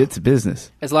isn't? No, it's a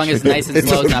business. As long as Nice and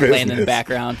Slow is not playing in the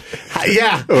background.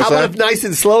 Yeah. How about if Nice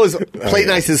and Slow is play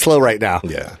Nice and Slow right now?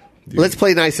 Yeah. Let's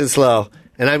play nice and slow.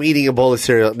 And I'm eating a bowl of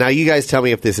cereal. Now, you guys tell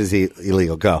me if this is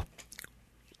illegal. Go.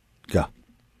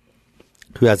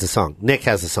 Who has the song? Nick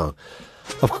has the song.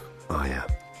 Oh, yeah.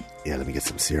 Yeah, let me get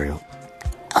some cereal.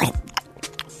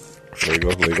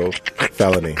 Legal.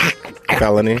 Felony.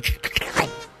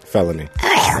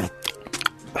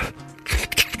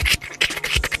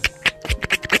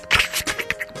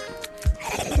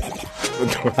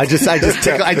 I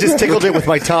just tickled it with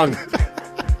my tongue.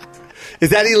 Is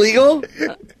that illegal?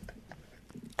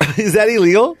 Is that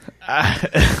illegal?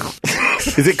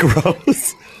 Is it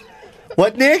gross?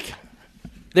 What, Nick?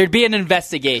 There'd be an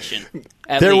investigation.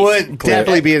 There would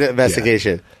definitely be an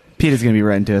investigation. Yeah. Peter's going to be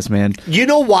writing to us, man. You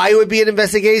know why it would be an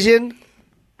investigation?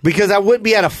 Because I wouldn't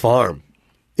be at a farm.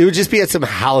 It would just be at some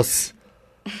house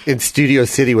in Studio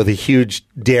City with a huge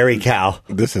dairy cow.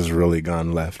 This has really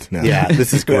gone left now. Yeah,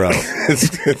 this is gross.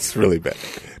 It's really bad.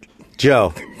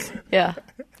 Joe. Yeah.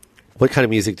 What kind of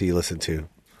music do you listen to?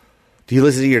 Do you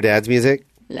listen to your dad's music?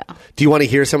 No. Do you want to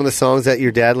hear some of the songs that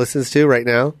your dad listens to right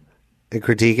now and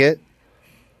critique it?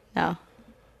 No.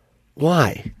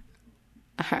 Why?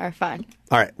 All right, fine.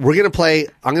 All right, I'm going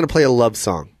to play a love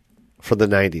song from the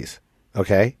 90s,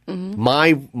 okay?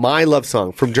 Mm-hmm. My love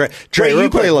song from Dre. Dre, you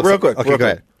play a love song. Real quick. Okay, go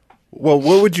ahead. Well,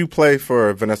 what would you play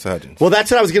for Vanessa Hudgens? Well, that's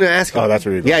what I was going to ask him. Oh, that's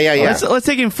where you're going. Yeah. Let's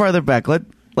take him further back.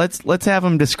 Let's have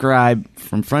him describe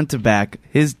from front to back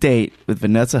his date with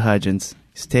Vanessa Hudgens.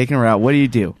 He's taking her out. What do you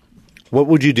do? What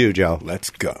would you do, Joe? Let's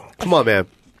go. Come on, man.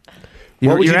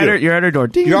 You're at her door.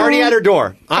 Ding You're already dong. at her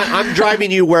door. I'm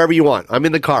driving you wherever you want. I'm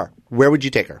in the car. Where would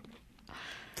you take her?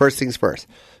 First things first.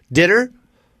 Dinner?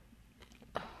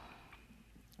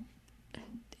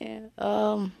 Yeah,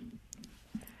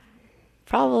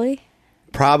 probably.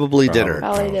 Probably dinner.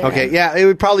 Probably dinner. Okay, yeah, it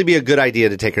would probably be a good idea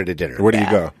to take her to dinner. Where do you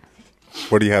go?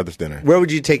 Where do you have this dinner? Where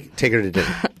would you take her to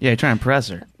dinner? Yeah, try and impress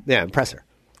her. Yeah, impress her.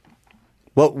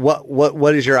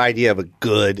 What is your idea of a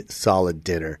good, solid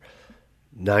dinner?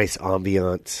 Nice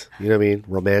ambiance. You know what I mean?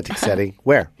 Romantic setting.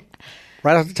 Where?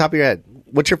 Right off the top of your head.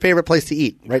 What's your favorite place to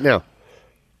eat right now?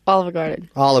 Olive Garden.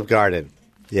 Olive Garden.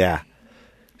 Yeah.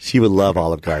 She would love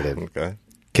Olive Garden. Okay.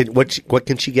 What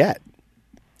can she get?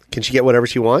 Can she get whatever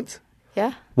she wants?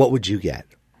 Yeah. What would you get?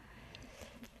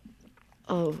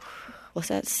 Oh, what's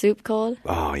that soup called?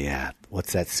 Oh, yeah.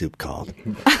 What's that soup called?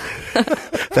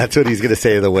 That's what he's going to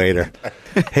say to the waiter.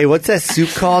 Hey, what's that soup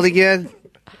called again?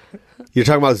 You're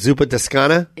talking about zuppa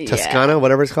toscana? Yeah. Toscana,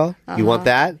 whatever it's called? You want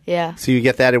that? Yeah. So you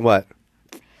get that in what?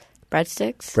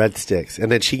 Breadsticks. Breadsticks. And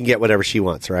then she can get whatever she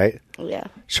wants, right? Yeah.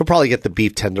 She'll probably get the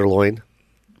beef tenderloin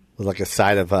with like a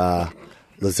side of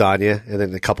lasagna and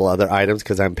then a couple other items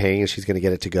because I'm paying and she's going to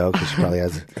get it to go because she probably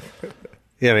has.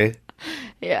 You know what I mean?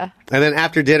 Yeah. And then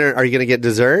after dinner, are you going to get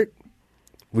dessert?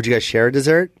 Would you guys share a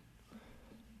dessert?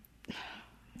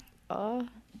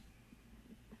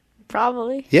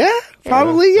 Probably. Yeah,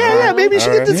 probably. Yeah. Maybe she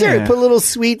get dessert. Yeah. Put a little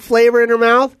sweet flavor in her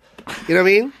mouth. You know what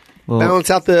I mean? Balance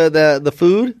out the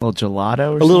food. A little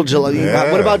gelato or A little something? gelato.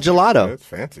 Yeah. What about gelato? That's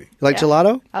fancy. You like Yeah.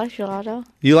 gelato? I like gelato.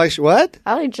 You like what?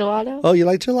 I like gelato. Oh, you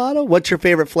like gelato? What's your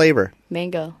favorite flavor?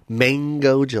 Mango.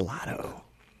 Mango gelato.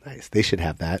 Nice. They should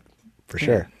have that for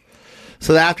sure.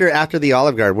 So after the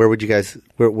Olive Garden, where would you guys?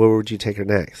 Where would you take her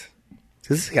next?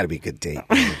 This has got to be a good date.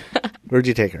 Where would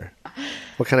you take her?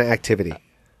 What kind of activity?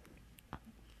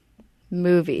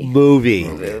 Movie.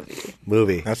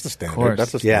 Movie. That's the standard. course.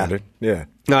 That's the Yeah. standard. Yeah.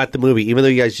 No, at the movie. Even though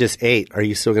you guys just ate, are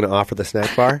you still going to offer the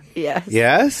snack bar? Yes.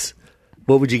 Yes.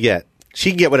 What would you get? She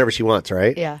can get whatever she wants,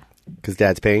 right? Yeah. Because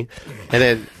Dad's paying.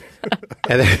 And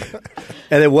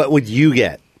then what would you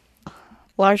get?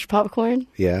 Large popcorn.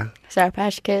 Yeah. Sour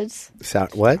Patch Kids.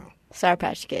 What? Sour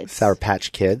Patch Kids. Sour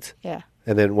Patch Kids. Yeah.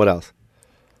 And then what else?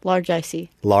 Large icy.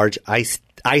 Large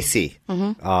icy.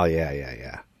 Mm-hmm. Oh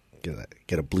yeah.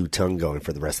 Get a blue tongue going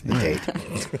for the rest of the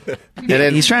date. And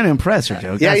then He's trying to impress her,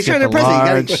 Joe. Yeah, he's trying to impress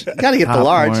her. You gotta get the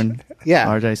large. popcorn, Yeah.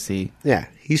 Large IC. Yeah,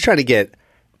 he's trying to get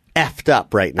effed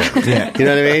up right now. Yeah. You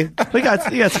know what I mean? We got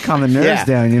to calm the nerves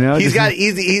down, you know? He's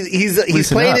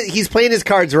loosen playing up. he's playing his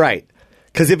cards right.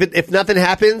 Because if nothing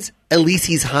happens, at least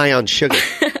he's high on sugar.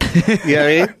 You know what I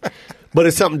mean? But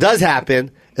if something does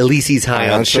happen, at least he's high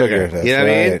on sugar. That's You know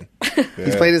what I mean? right.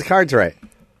 He's playing his cards right.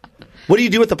 What do you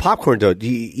do with the popcorn, though? Do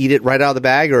you eat it right out of the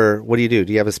bag, or what do you do?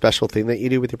 Do you have a special thing that you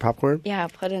do with your popcorn? Yeah, I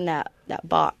put in that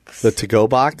box. The to-go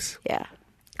box? Yeah.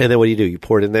 And then what do? You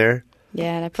pour it in there?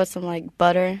 Yeah, and I put some like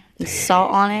butter and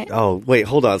salt on it. Oh, wait,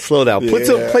 hold on. Slow down.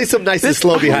 Play some nice and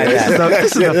slow behind that.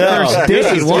 This is the first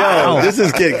date. Wow. This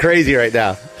is getting crazy right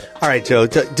now. All right, Joe,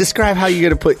 describe how you're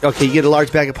going to put... Okay, you get a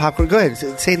large bag of popcorn. Go ahead.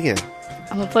 Say it again.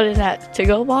 I'm going to put it in that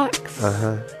to-go box.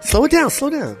 Slow it down.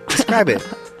 Describe it.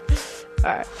 All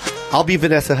right. I'll be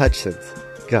Vanessa Hudgens.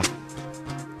 Go.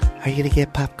 Are you going to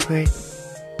get popcorn?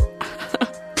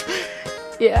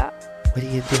 Yeah. What are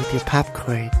you going to do with your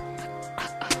popcorn?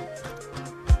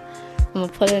 I'm going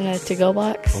to put it in a to-go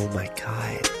box. Oh, my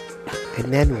God.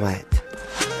 And then what?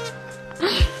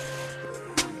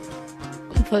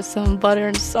 Put some butter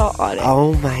and salt on it.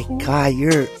 Oh, my God.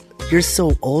 You're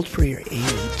so old for your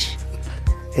age.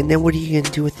 And then what are you going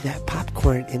to do with that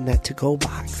popcorn in that to-go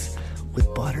box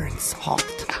with butter and salt?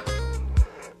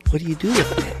 What do you do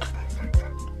with it?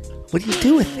 What do you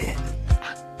do with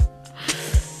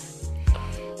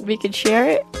it? We could share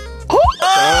it. Player!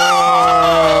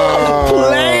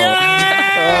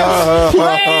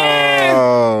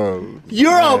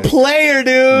 You're a player,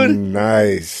 dude.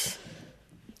 Nice.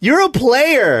 You're a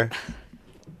player.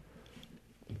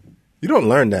 You don't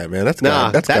learn that, man. That's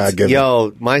God given.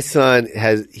 Yo, my son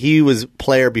he was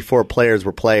player before players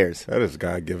were players. That is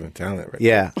God given talent, right?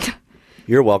 Yeah.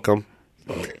 You're welcome.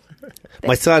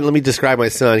 My son, let me describe my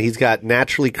son. He's got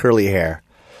naturally curly hair.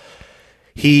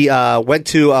 He went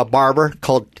to a barber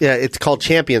it's called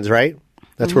Champions, right?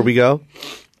 That's where we go.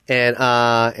 And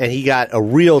he got a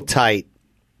real tight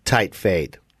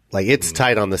fade. Like it's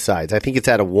tight on the sides. I think it's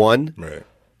at a 1.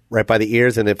 Right by the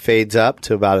ears, and it fades up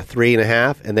to about a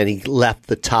 3.5, and then he left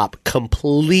the top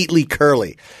completely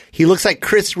curly. He looks like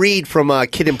Chris Reed from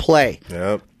Kid and Play.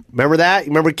 Yep. Remember that? You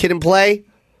remember Kid and Play?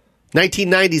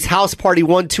 1990s House Party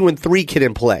 1, 2, and 3 Kid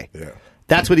and Play. Yeah.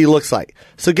 That's what he looks like.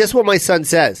 So guess what my son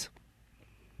says?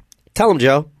 Tell him,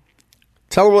 Joe.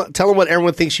 Tell him what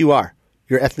everyone thinks you are.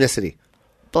 Your ethnicity.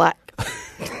 Black.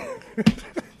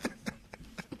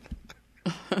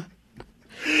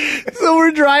 So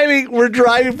we're driving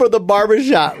from the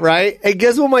barbershop, right? And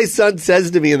guess what my son says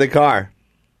to me in the car?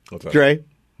 What's up? Dre?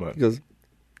 What? He goes,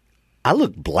 I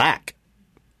look black.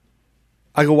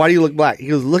 I go, why do you look black? He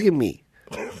goes, look at me.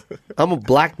 I'm a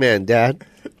black man, Dad.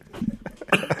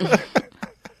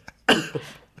 That's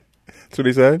what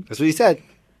he said? That's what he said.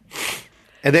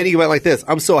 And then he went like this.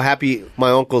 I'm so happy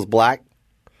my uncle's black.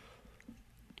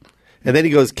 And then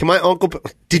he goes, can my uncle...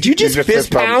 Did you just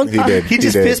fist pound? He did. He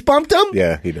just fist bumped him?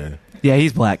 Yeah, he did. Yeah,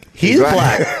 he's black. He is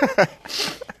black.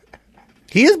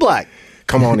 He is black.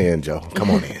 Come on in, Joe.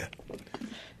 Come on in.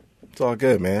 It's all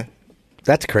good, man.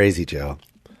 That's crazy, Joe.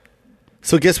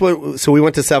 So guess what? So we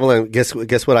went to 7-Eleven.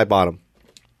 Guess what I bought him?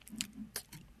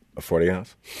 A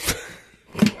 40-ounce?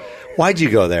 Why'd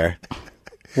you go there?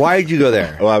 Why'd you go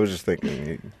there? Well, I was just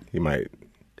thinking he might...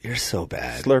 You're so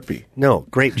bad. Slurpee. No,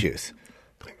 grape juice.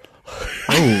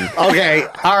 Okay,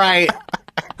 all right.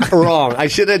 Wrong. I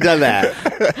shouldn't have done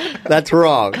that. That's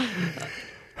wrong.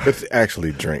 It's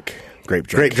actually drink. Grape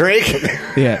drink. Grape drink?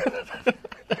 Yeah.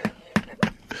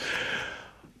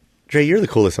 Dre, you're the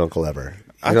coolest uncle ever.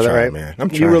 I'm that trying, right? man. I'm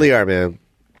You trying. really are, man.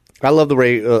 I love the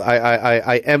way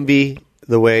I envy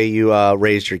the way you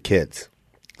raised your kids.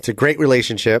 It's a great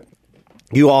relationship.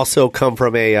 You also come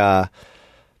from a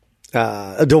divorce.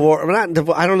 I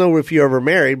don't know if you ever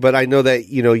married, but I know that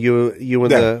you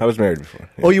and I was married before.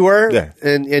 Yeah. Oh, you were? Yeah.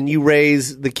 And you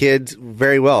raise the kids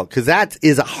very well, because that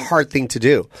is a hard thing to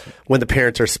do when the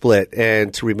parents are split,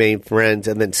 and to remain friends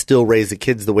and then still raise the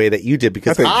kids the way that you did.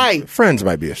 Because friends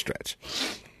might be a stretch.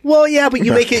 Well, yeah, but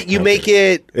you make it. You make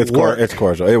it. It's work. It's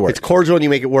cordial. It works. It's cordial, and you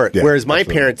make it work. Yeah, Whereas my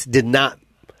absolutely. parents did not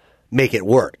make it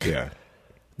work. Yeah.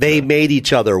 They made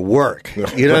each other work.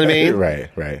 You know what I mean?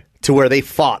 Right. To where they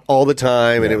fought all the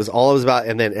time, and it was about,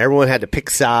 and then everyone had to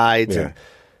pick sides. Yeah. And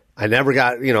I never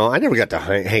got to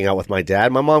hang out with my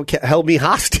dad. My mom held me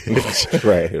hostage.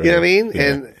 Right. You know what I mean?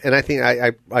 Yeah. And I think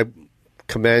I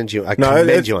commend you. I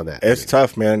commend you on that. It's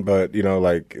tough, man. But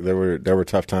like there were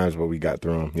tough times, but we got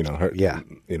through them. Yeah.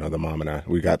 The mom and I,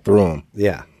 we got through them.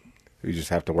 Yeah. You just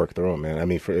have to work through them, man. I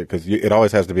mean, because it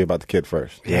always has to be about the kid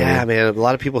first. You know what I Yeah, mean? man. A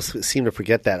lot of people seem to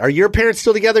forget that. Are your parents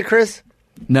still together, Chris?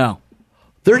 No.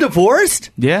 They're divorced?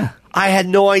 Yeah. I had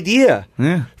no idea.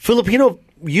 Yeah. Filipino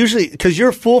usually, because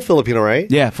you're full Filipino, right?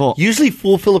 Yeah, full. Usually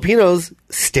full Filipinos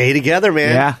stay together,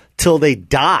 man. Yeah. Till they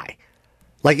die.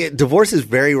 Like divorce is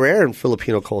very rare in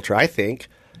Filipino culture, I think.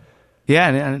 Yeah,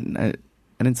 I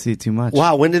didn't see it too much.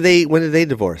 Wow, when did they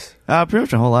divorce? Pretty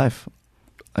much my whole life.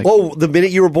 The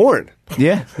minute you were born.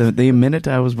 Yeah, the minute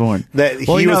I was born. Here's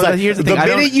the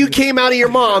minute you came out of your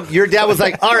mom, your dad was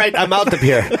like, all right, I'm out of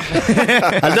here.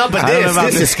 Enough of this.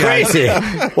 This is crazy.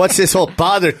 What's this whole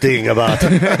father thing about?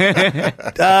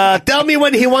 Tell me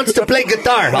when he wants to play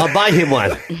guitar. I'll buy him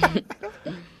one.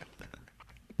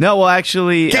 No, well,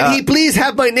 actually... Can he please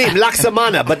have my name,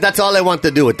 Laksamana? But that's all I want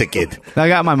to do with the kid. I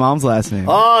got my mom's last name.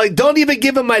 Oh, don't even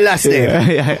give him my last name.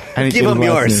 I didn't Give him his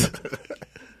last yours. name.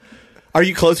 Are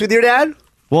you close with your dad?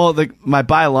 Well, my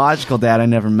biological dad I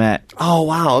never met. Oh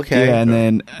wow, okay. Yeah,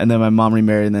 and then my mom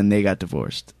remarried, and then they got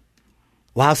divorced.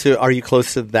 Wow, so are you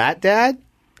close to that dad?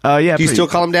 Oh yeah. Do you still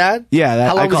call him dad? Yeah.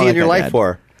 How long was he in your life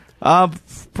for?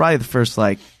 Probably the first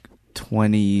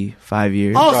 25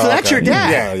 years. Oh, so that's your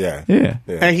dad. Yeah.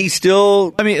 And he's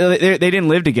still. I mean, they didn't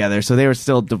live together, so they were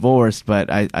still divorced. But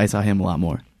I saw him a lot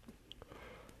more.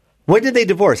 When did they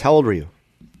divorce? How old were you?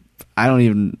 I don't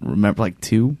even remember.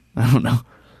 2. I don't know.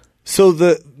 So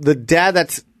the dad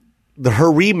that's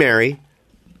her remarry.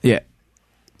 Yeah.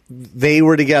 They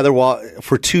were together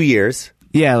for 2 years.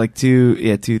 Yeah, 2,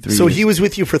 3 years. So he was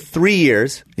with you for 3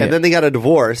 years, and then they got a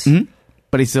divorce. Mm-hmm.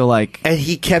 But he's still And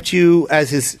he kept you as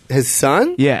his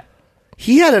son? Yeah.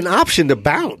 He had an option to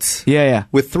bounce. Yeah.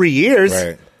 With 3 years.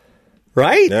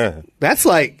 Right? Yeah. That's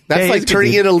like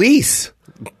turning in a lease.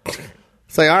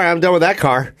 It's like, all right, I'm done with that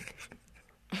car.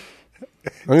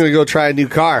 I'm going to go try a new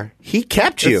car. He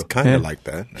kept you. It's kind of like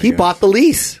that. He bought the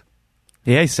lease.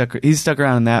 Yeah, he's stuck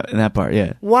around in that part,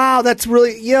 yeah. Wow, that's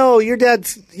really your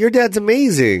dad's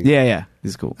amazing. Yeah.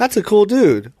 He's cool. That's a cool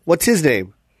dude. What's his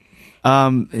name?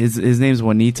 His name's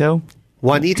Juanito.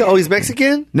 Juanito? Oh, he's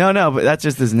Mexican? No, but that's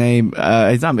just his name.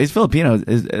 He's Filipino,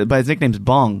 but his nickname's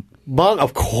Bong. Bong,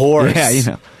 of course.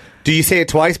 Yeah, Do you say it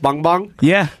twice? Bong bong?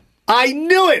 Yeah. I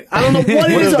knew it. I don't know what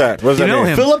it What is that? What is that know name?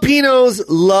 him? Filipinos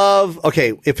love.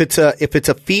 Okay, if it's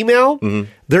a female,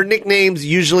 their nicknames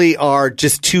usually are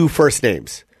just 2 first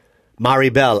names,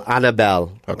 Maribel,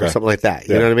 Annabelle, or something like that.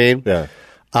 You know what I mean?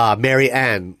 Yeah. Mary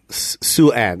Ann,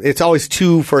 Sue Ann. It's always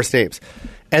 2 first names,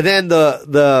 and then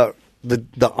the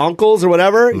uncles or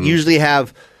whatever usually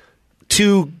have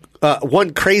 2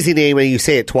 one crazy name and you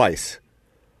say it twice.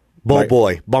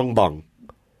 Boy, Bong Bong.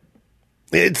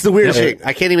 It's the weirdest thing.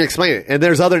 I can't even explain it. And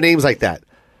there's other names like that.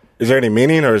 Is there any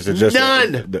meaning, or is it just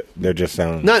none? They're just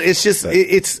sound. None. It's just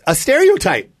it's a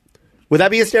stereotype. Would that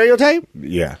be a stereotype?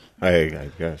 Yeah,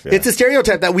 I guess. Yeah. It's a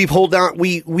stereotype that we've hold down.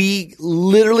 We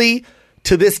literally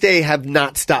to this day have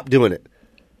not stopped doing it.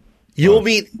 You'll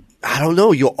meet. I don't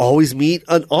know. You'll always meet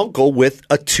an uncle with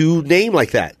a 2 name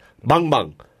like that. Bang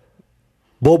bang,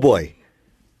 boy.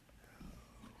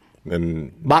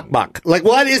 And Bak bak. Like,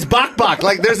 what is bak bak?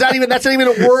 Like, that's not even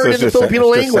a word in the Filipino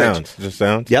language. Just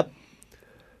sounds. Yep.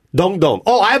 Dong dong.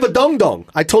 Oh, I have a dong dong.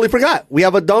 I totally forgot. We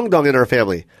have a dong dong in our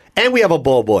family. And we have a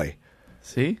boy.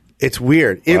 See? It's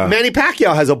weird. Manny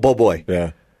Pacquiao has a boy.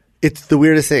 Yeah. It's the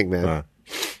weirdest thing, man.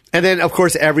 And then, of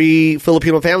course, every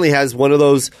Filipino family has one of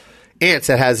those aunts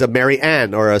that has a Mary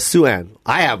Ann or a Sue Ann.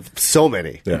 I have so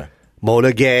many. Yeah.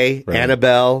 Mona Gay,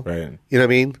 Annabelle. Right. You know what I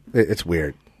mean? It's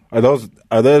weird. Are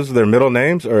those their middle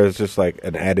names, or is it just like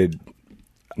an added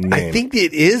name? I think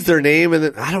it is their name, and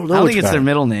then, I don't know. I don't think it's their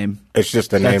middle name. It's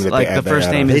just the name that like they the add first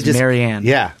that name on. is Marianne.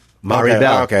 Yeah.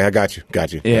 Maribel. Okay, I got you.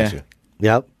 Yeah.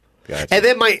 Yep. Gotcha.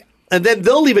 And then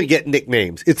they'll even get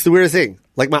nicknames. It's the weirdest thing.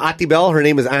 Like my Ati Bell, her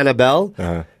name is Annabelle.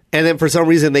 Uh-huh. And then for some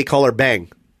reason they call her Bang.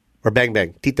 Or Bang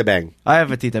Bang. Tita Bang. I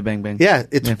have a Tita Bang Bang. Yeah,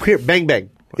 it's weird. Bang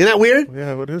Bang. Isn't that weird?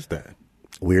 Yeah, what is that?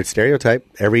 Weird stereotype.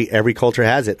 Every culture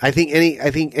has it. I think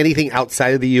anything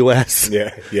outside of the U.S.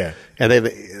 Yeah. And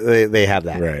they have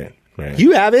that. Right.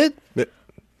 You have it.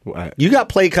 Well, You got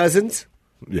play cousins.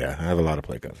 yeah, I have a lot of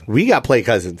play cousins. We got play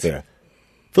cousins. Yeah.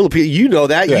 Filipino, you know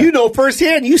that. Yeah. You know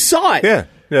firsthand. You saw it.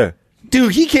 Yeah.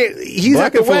 Dude, he's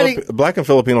at the wedding. Black and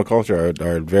Filipino culture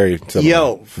are very similar.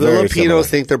 Yo, Very Filipinos similar.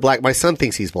 think they're black. My son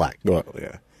thinks he's black. Well,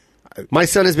 yeah. My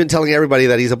son has been telling everybody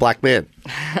that he's a black man.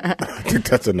 I think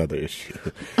that's another issue.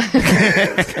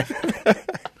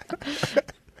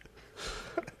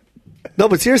 No,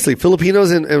 but seriously,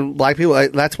 Filipinos and black people,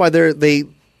 that's why they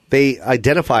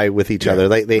identify with each other.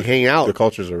 They hang out. The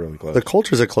cultures are really close. The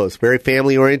cultures are close. Very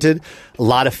family oriented. A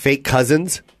lot of fake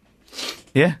cousins.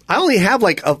 Yeah. I only have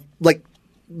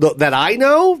that I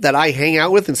know, that I hang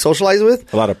out with and socialize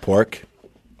with. A lot of pork.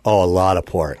 Oh, a lot of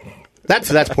pork.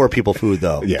 That's poor people food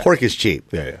though. Yeah. Pork is cheap.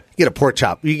 Yeah. You get a pork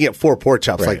chop. You can get 4 pork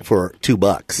chops Right. for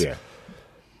 $2. Yeah.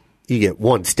 You get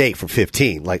 1 steak for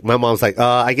 15. Like my mom's like,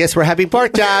 I guess we're having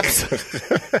pork chops.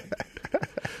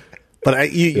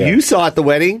 But you saw at the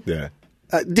wedding, Yeah.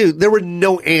 dude. There were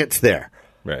no aunts there.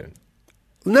 Right.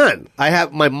 None.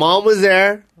 My mom was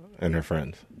there. And her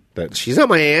friends. She's not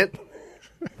my aunt.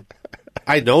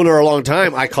 I've known her a long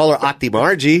time. I call her Ati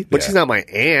Margie, but Yeah. she's not my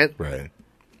aunt. Right.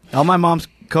 All my mom's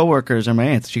coworkers are my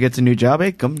aunts. She gets a new job.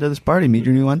 Hey, come to this party. Meet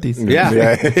your new aunties. Yeah.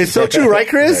 Yeah. It's so true, right,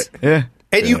 Chris? Yeah.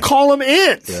 And you call them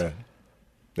aunts.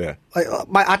 Yeah. Like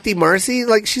my Ati Marcy,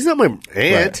 like she's not my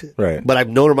aunt, Right. But I've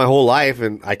known her my whole life,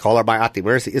 and I call her my Ati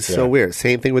Marcy. It's so Yeah. weird.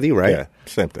 Same thing with you, right? Yeah.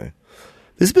 Same thing.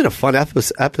 This has been a fun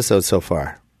episode so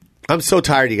far. I'm so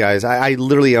tired, you guys. I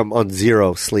literally am on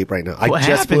 0 sleep right now. What I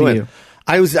just happened flew to in. you?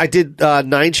 I did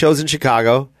 9 shows in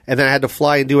Chicago, and then I had to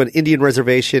fly and do an Indian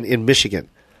reservation in Michigan,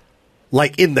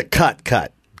 like in the cut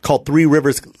called Three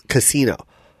Rivers Casino.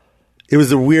 It was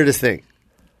the weirdest thing,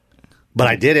 but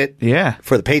I did it. Yeah,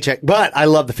 for the paycheck. But I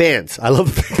love the fans.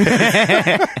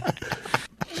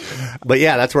 But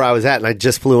yeah, that's where I was at, and I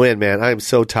just flew in, man. I am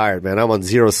so tired, man. I'm on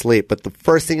 0 sleep. But the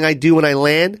first thing I do when I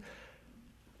land,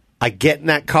 I get in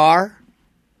that car,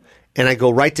 and I go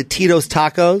right to Tito's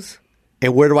Tacos.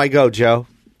 And where do I go, Joe?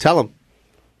 Tell them.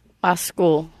 My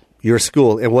school. Your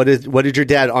school. And what did your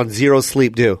dad on 0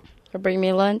 sleep do? Bring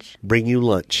me lunch. Bring you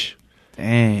lunch.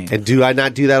 Dang. And do I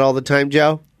not do that all the time,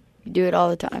 Joe? You do it all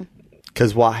the time.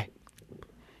 Because why?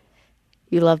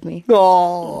 You love me.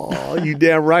 Oh, you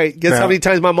damn right. Guess how many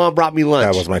times my mom brought me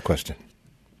lunch? That was my question.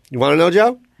 You want to know,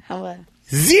 Joe? How much?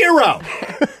 0.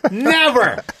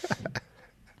 Never.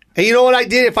 And you know what I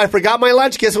did? If I forgot my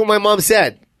lunch, guess what my mom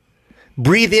said?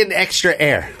 Breathe in extra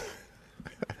air.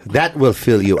 That will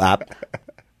fill you up.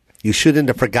 You shouldn't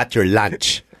have forgot your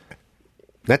lunch.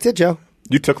 That's it, Joe.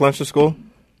 You took lunch to school?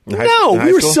 No,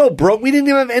 we were so broke. We didn't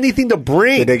even have anything to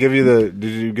bring. Did they give you did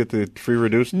you get the free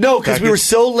reduced? No, because we were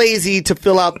so lazy to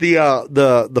fill out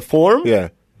the form. Yeah.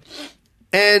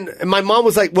 And my mom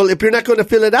was like, well, if you're not going to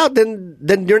fill it out, then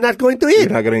you're not going to eat. You're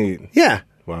not going to eat. Yeah.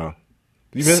 Wow.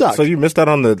 So you missed out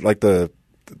on the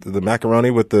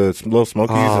macaroni with the little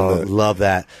Smokies. Oh, love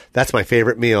that. That's my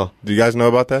favorite meal. Do you guys know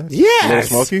about that?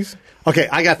 Yes. Little Smokies? Okay,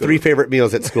 I got 3 favorite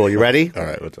meals at school. You ready? All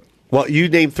right. What's up? Well, you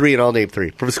name 3 and I'll name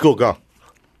 3. From school, go.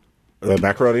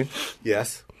 Macaroni.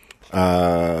 Yes.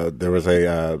 There was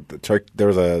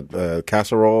a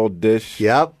casserole dish.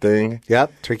 Yep. Thing.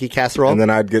 Yep. Turkey casserole. And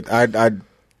then I'd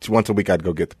once a week I'd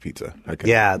go get the pizza.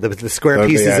 Yeah, the square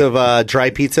pieces of dry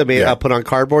pizza put on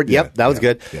cardboard. Yep, that was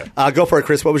good. Yeah. Go for it,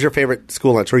 Chris. What was your favorite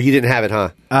school lunch? Or you didn't have it,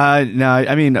 huh? No,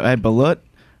 I mean I had balut.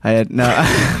 I had no.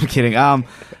 I'm kidding.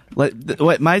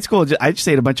 What my school, I just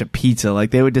ate a bunch of pizza. Like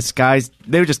they would just cut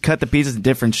the pizzas in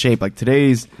different shape. Like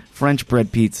today's French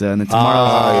bread pizza, and then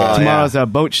tomorrow's a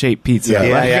boat shaped pizza.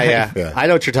 Yeah. I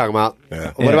know what you're talking about.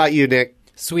 Yeah. What about you, Nick?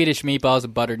 Swedish meatballs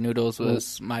and buttered noodles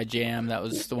was my jam. That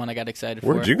was the one I got excited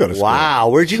for. Where'd you go to school? Wow,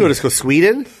 where'd you go to school?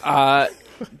 Sweden?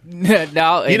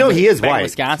 No, you know he is back in white.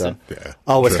 Wisconsin. So. Yeah.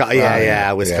 Oh,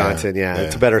 Wisconsin. Wisconsin. Yeah.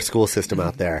 It's a better school system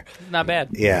out there. Not bad.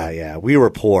 Yeah. We were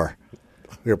poor.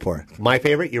 My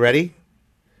favorite. You ready?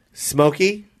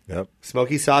 Smoky. Yep.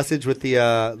 Smoky sausage with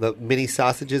the mini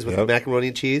sausages with the macaroni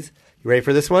and cheese. You ready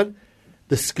for this one?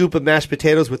 The scoop of mashed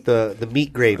potatoes with the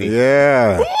meat gravy.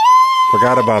 Yeah.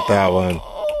 Forgot about that one.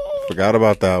 Oh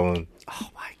my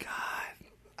god,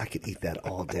 I could eat that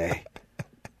all day.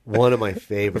 One of my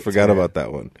favorites. I forgot about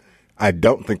that one. I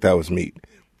don't think that was meat,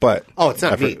 but it's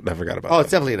not meat. I forgot about. Oh, that.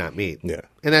 it's definitely not meat. Yeah,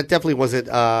 and that definitely wasn't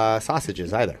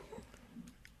sausages either.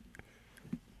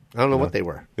 I don't know what they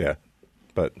were. Yeah,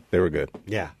 but they were good.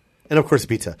 Yeah, and of course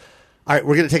pizza. All right,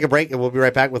 we're gonna take a break, and we'll be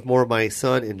right back with more of my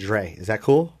son and Dre. Is that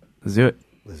cool? Let's do it.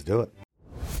 Let's do it.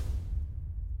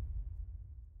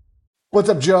 What's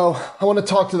up, Joe? I want to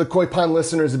talk to the Koy Pond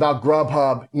listeners about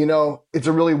Grubhub. You know, it's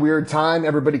a really weird time.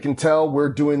 Everybody can tell we're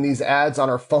doing these ads on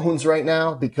our phones right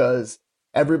now because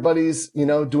everybody's,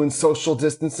 doing social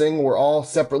distancing. We're all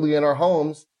separately in our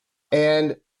homes.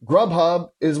 And Grubhub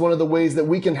is one of the ways that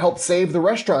we can help save the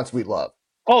restaurants we love.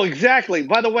 Oh, exactly.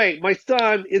 By the way, my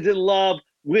son is in love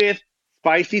with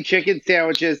spicy chicken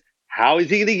sandwiches. How is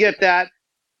he going to get that?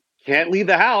 Can't leave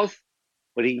the house,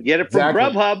 but he can get it from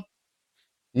Grubhub.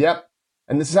 Yep.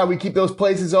 And this is how we keep those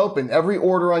places open. Every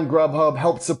order on Grubhub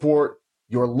helps support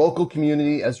your local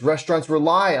community as restaurants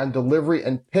rely on delivery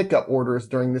and pickup orders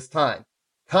during this time.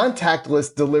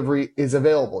 Contactless delivery is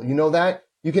available. You know that?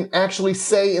 You can actually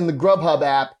say in the Grubhub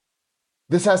app,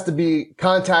 this has to be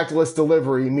contactless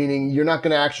delivery, meaning you're not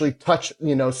going to actually touch,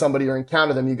 somebody or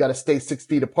encounter them. You got to stay 6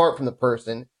 feet apart from the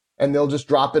person, and they'll just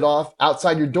drop it off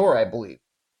outside your door, I believe.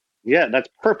 Yeah, that's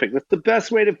perfect. That's the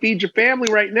best way to feed your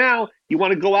family right now. You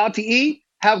want to go out to eat?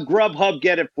 Have Grubhub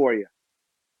get it for you.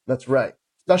 That's right.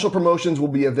 Special promotions will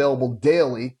be available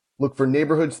daily. Look for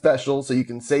neighborhood specials so you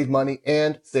can save money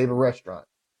and save a restaurant.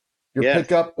 Your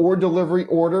pickup or delivery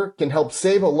order can help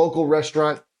save a local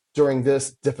restaurant during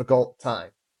this difficult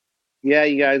time. Yeah,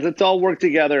 you guys, let's all work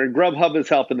together, and Grubhub is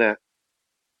helping that.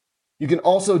 You can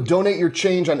also donate your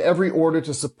change on every order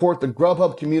to support the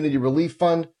Grubhub Community Relief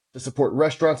Fund to support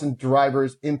restaurants and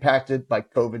drivers impacted by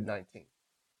COVID-19.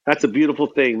 That's a beautiful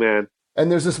thing, man.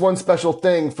 And there's this one special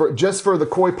thing for the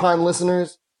Koy Pond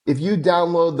listeners. If you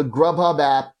download the Grubhub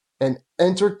app and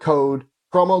enter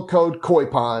promo code Koy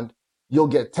Pond, you'll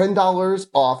get $10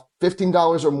 off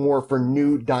 $15 or more for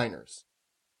new diners.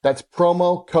 That's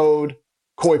promo code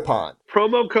Koy Pond.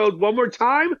 Promo code one more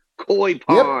time, Koy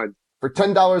Pond. Yep. For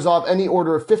 $10 off any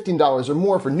order of $15 or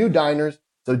more for new diners.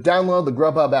 So download the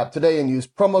Grubhub app today and use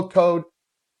promo code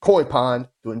Koy Pond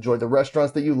to enjoy the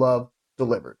restaurants that you love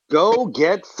delivered. Go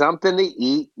get something to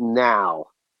eat now.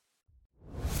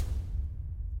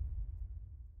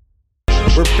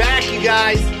 We're back, you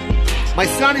guys. My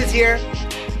son is here.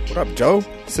 What up, Joe?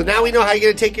 So now we know how you're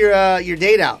going to take your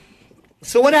date out.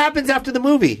 So what happens after the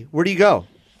movie? Where do you go?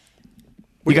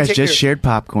 You guys just shared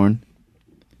popcorn.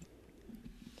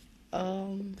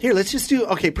 Here, let's just do...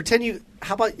 Okay, pretend you...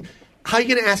 How are you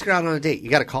going to ask her out on a date? You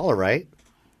got to call her, right?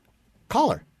 Call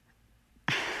her.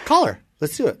 Call her.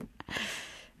 Let's do it.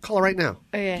 Call her right now.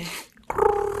 Okay.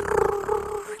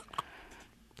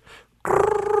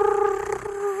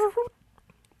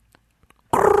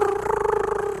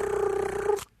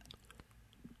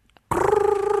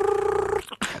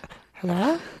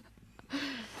 Hello?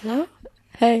 Hello?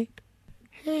 Hey.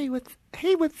 Hey,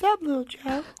 what's up, little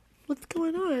Joe? What's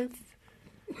going on?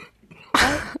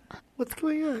 What's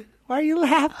going on? Why are you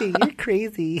laughing? You're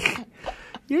crazy.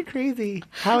 You're crazy.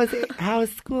 How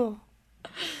was school?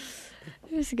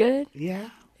 It was good. Yeah?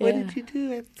 What did you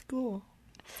do at school?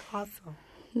 Awesome.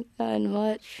 Not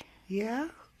much. Yeah?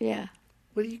 Yeah.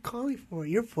 What are you calling for?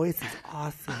 Your voice is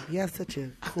awesome. You have such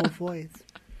a cool voice.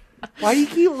 Why do you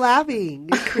keep laughing?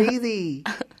 You're crazy.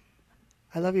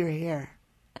 I love your hair.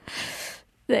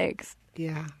 Thanks.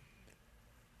 Yeah.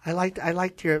 I liked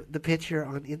the picture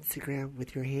on Instagram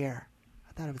with your hair.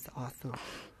 I thought it was awesome.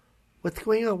 What's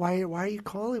going on? Why are you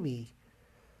calling me?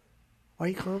 Why are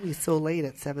you calling me so late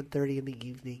at 7:30 in the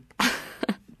evening?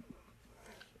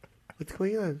 What's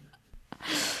going on?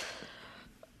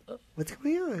 What's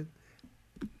going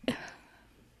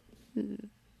on?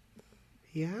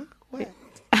 Yeah? What?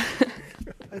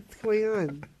 What's going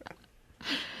on?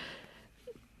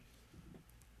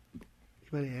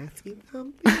 You want to ask me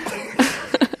something?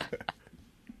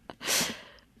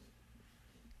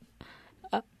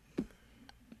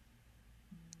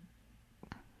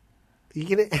 You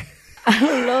gonna? I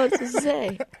don't know what to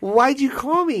say. Why'd you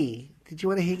call me? Did you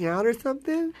want to hang out or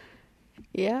something?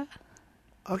 Yeah.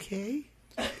 Okay.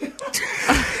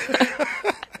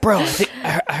 Bro,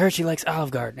 I heard she likes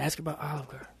Olive Garden. Ask her about Olive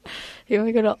Garden. You want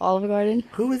to go to Olive Garden?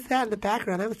 Who was that in the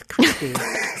background? That was creepy.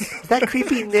 Is that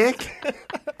creepy Nick?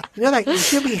 You know, like, you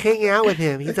shouldn't be hanging out with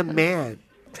him. He's a man.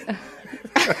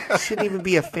 You shouldn't even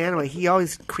be a fan of him. He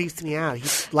always creeps me out. He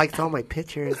likes all my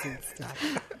pictures and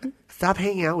stuff. Stop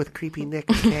hanging out with creepy Nick,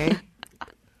 okay?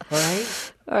 All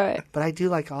right? All right. But I do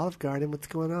like Olive Garden. What's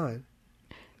going on?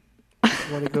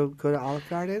 You want to go to Olive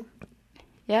Garden?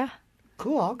 Yeah.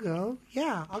 Cool, I'll go.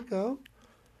 Yeah, I'll go.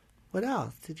 What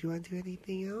else? Did you want to do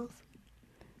anything else?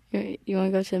 You want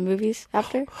to go to the movies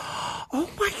after? Oh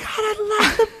my God, I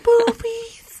love the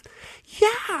movies.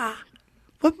 Yeah.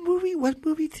 What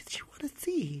movie did you want to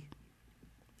see?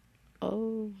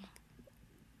 Oh.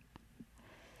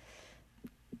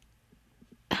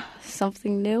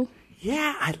 Something new?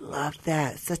 Yeah, I love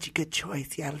that. Such a good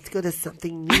choice. Yeah, let's go to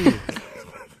something new.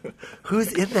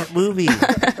 Who's in that movie?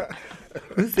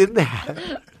 Who's in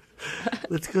that?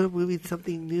 Let's go to a movie,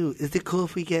 something new. Is it cool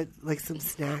if we get like some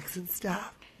snacks and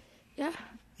stuff? Yeah.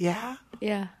 Yeah?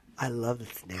 Yeah. I love the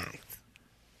snacks.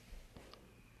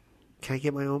 Can I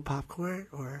get my own popcorn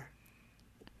or?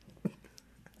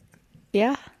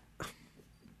 Yeah. But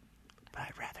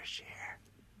I'd rather share.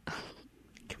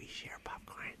 Can we share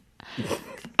popcorn?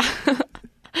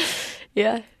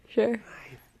 Yeah, sure.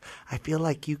 I feel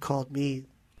like you called me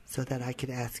so that I could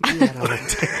ask you that on a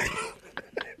date.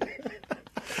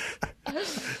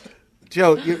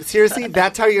 Joe, seriously,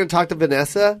 that's how you're going to talk to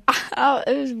Vanessa? Oh,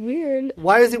 it was weird.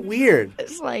 Why is it weird?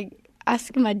 It's like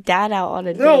asking my dad out on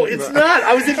a date. No, it's not.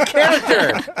 I was in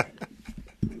character.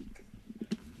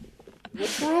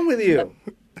 What's wrong with you?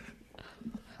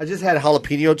 I just had a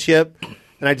jalapeno chip,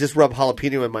 and I just rubbed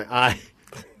jalapeno in my eye.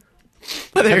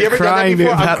 Have you ever done that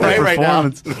before? I'm crying right now.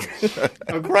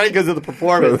 I'm crying because of the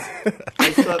performance.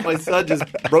 My son just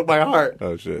broke my heart.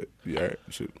 Oh shit! Yeah,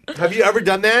 shoot. Have you ever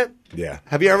done that? Yeah.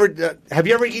 Have you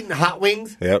ever eaten hot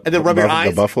wings? Yep. And then rub your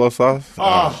eyes? The buffalo sauce.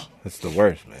 Oh, that's the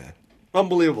worst, man.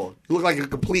 Unbelievable. You look like a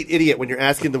complete idiot when you're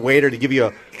asking the waiter to give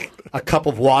you a cup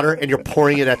of water and you're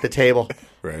pouring it at the table.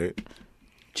 Right.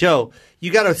 Joe,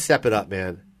 you got to step it up,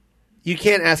 man. You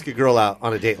can't ask a girl out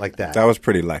on a date like that. That was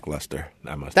pretty lackluster.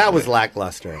 That was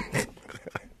lackluster.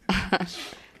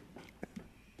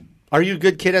 Are you a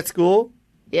good kid at school?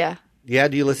 Yeah. Yeah?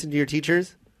 Do you listen to your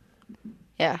teachers?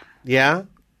 Yeah. Yeah? You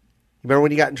remember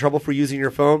when you got in trouble for using your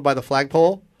phone by the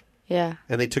flagpole? Yeah.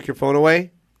 And they took your phone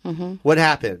away? Mm-hmm. What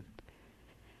happened?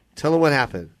 Tell them what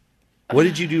happened. What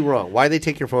did you do wrong? Why did they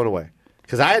take your phone away?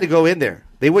 Because I had to go in there.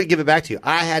 They wouldn't give it back to you.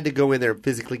 I had to go in there and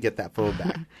physically get that phone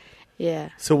back. Yeah.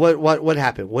 So what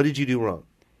happened? What did you do wrong?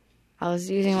 I was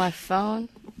using my phone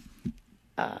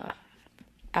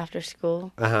after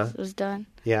school was done.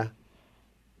 Yeah.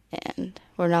 And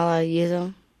we're not allowed to use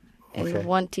them. And Okay.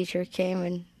 one teacher came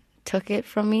and took it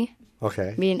from me.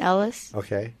 Okay. Me and Ellis.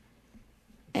 Okay.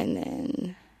 And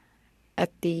then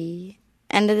at the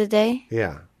end of the day,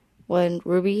 Yeah. when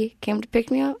Ruby came to pick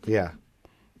me up, Yeah.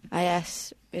 I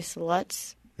asked Miss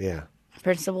Lutz, Yeah.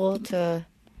 principal, to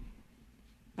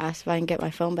ask if I can get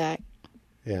my phone back.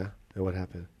 Yeah. And what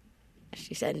happened?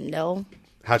 She said no.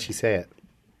 How'd she say it?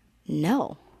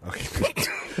 No. Okay.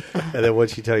 And then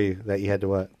what'd she tell you? That you had to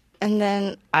what? And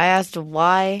then I asked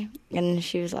why, and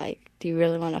she was like, do you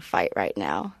really want to fight right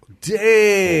now?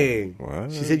 Dang.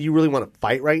 What? She said you really want to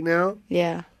fight right now?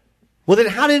 Yeah. Well, then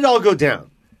how did it all go down?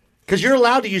 Because you're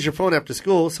allowed to use your phone after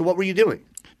school, so what were you doing?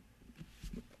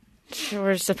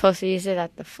 We're supposed to use it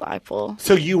at the flagpole.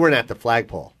 So you weren't at the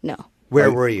flagpole. No.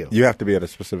 Where were you? You have to be at a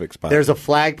specific spot. There's a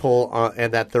flagpole,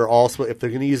 and that they're also, if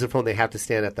they're going to use their phone, they have to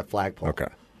stand at the flagpole. Okay.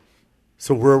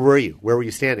 So where were you? Where were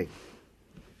you standing?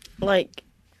 Like,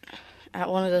 at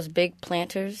one of those big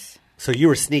planters. So you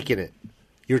were sneaking it.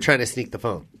 You were trying to sneak the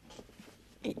phone.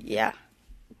 Yeah.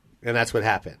 And that's what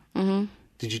happened. Mm-hmm.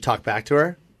 Did you talk back to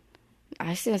her?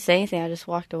 I just didn't say anything. I just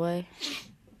walked away.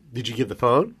 Did you give the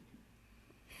phone?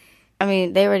 I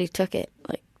mean, they already took it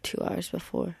like 2 hours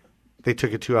before. They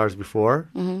took it 2 hours before?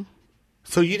 Mm-hmm.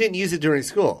 So you didn't use it during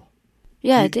school?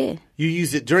 Yeah, I did. You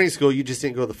used it during school, you just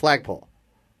didn't go to the flagpole.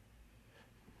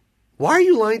 Why are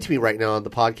you lying to me right now on the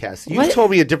podcast? You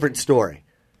told me a different story.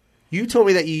 You told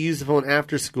me that you used the phone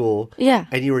after school. Yeah.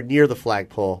 And you were near the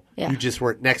flagpole. Yeah. You just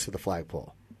weren't next to the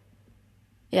flagpole.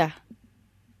 Yeah.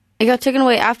 It got taken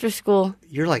away after school.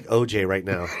 You're like OJ right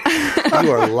now.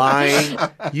 You are lying.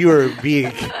 You are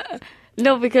being...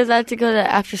 No, because I had to go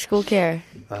to after school care.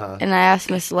 And I asked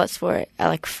Miss Lutz for it at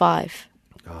like 5.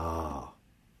 Oh.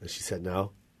 And she said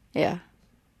no? Yeah.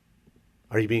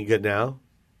 Are you being good now?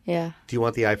 Yeah. Do you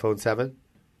want the iPhone 7?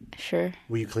 Sure.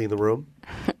 Will you clean the room?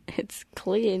 It's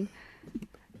clean.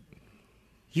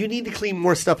 You need to clean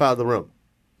more stuff out of the room.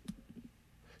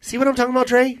 See what I'm talking about,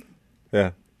 Dre?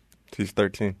 Yeah. She's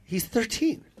 13. He's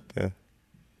 13. Yeah.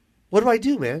 What do I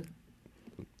do, man?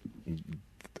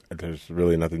 There's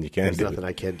really nothing you can There's do. nothing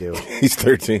I can do. He's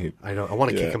 13. I know. I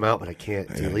want to kick him out, but I can't.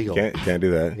 It's illegal. Can't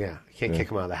do that. Yeah, I can't kick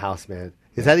him out of the house, man.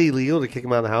 Is that illegal to kick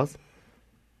him out of the house?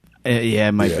 Yeah,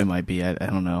 it might be. I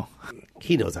don't know.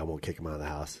 He knows I won't kick him out of the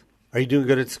house. Are you doing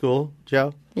good at school,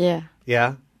 Joe? Yeah.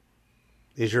 Yeah.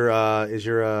 Is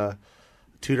your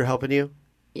tutor helping you?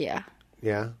 Yeah.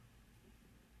 Yeah.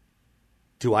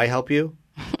 Do I help you?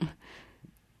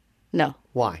 No.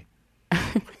 Why?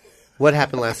 What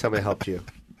happened last time I helped you?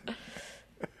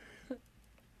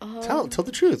 Tell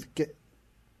the truth.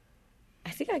 I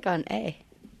think I got an A.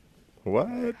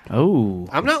 What? Oh.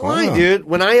 I'm not lying, dude.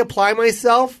 When I apply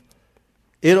myself,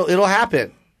 it'll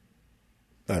happen.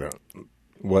 I don't.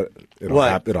 What?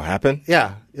 What? It'll happen?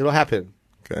 Yeah, it'll happen.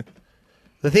 Okay.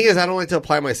 The thing is, I don't like to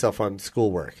apply myself on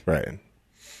schoolwork. Right.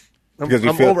 I'm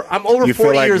over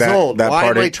 40 like years old. that Why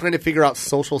am part I trying to figure out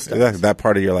social studies? That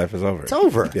part of your life is over. It's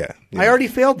over. Yeah. I already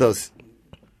failed those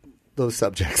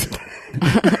subjects.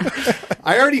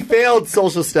 I already failed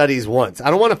social studies once.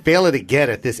 I don't want to fail it again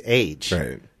at this age.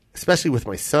 Right. Especially with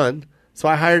my son. So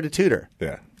I hired a tutor.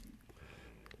 Yeah.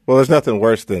 Well, there's nothing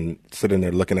worse than sitting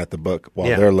there looking at the book while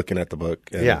they're looking at the book,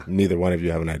 and neither one of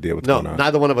you have an idea what's going on.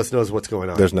 Neither one of us knows what's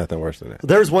going on. There's nothing worse than that.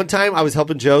 There was one time I was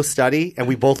helping Joe study, and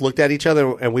we both looked at each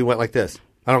other, and we went like this.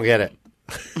 I don't get it.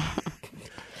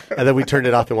 And then we turned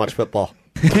it off and watched football.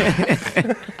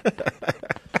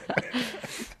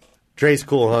 Dre's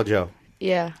cool, huh, Joe?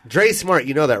 Yeah. Dre's smart.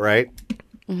 You know that, right?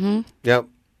 Mm-hmm. Yep.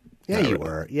 Yeah, you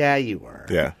were. Yeah, you were.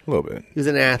 Yeah, a little bit. He was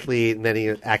an athlete and then he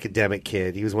was an academic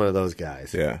kid. He was one of those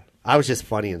guys. Yeah. I was just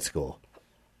funny in school.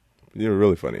 You were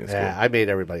really funny in school. Yeah, I made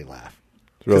everybody laugh.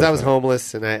 Because Really I was funny.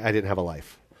 homeless and I didn't have a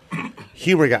life.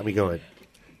 Humor got me going.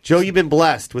 Joe, you've been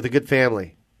blessed with a good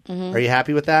family. Mm-hmm. Are you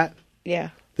happy with that? Yeah.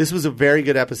 This was a very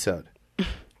good episode.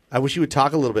 I wish you would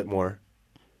talk a little bit more.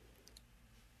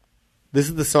 This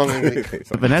is the song.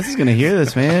 Vanessa's going to hear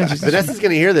this, man. Vanessa's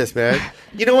going to hear this, man.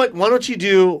 You know what? Why don't you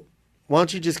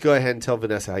just go ahead and tell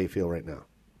Vanessa how you feel right now?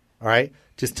 All right?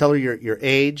 Just tell her your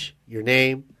age, your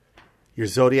name, your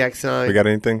zodiac sign. We got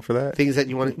anything for that? Things that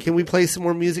you want to... Can we play some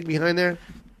more music behind there?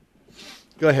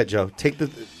 Go ahead, Joe.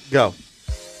 Go.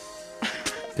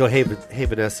 Go, hey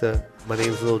Vanessa. My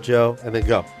name's Little Joe. And then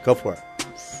go. Go for it.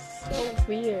 So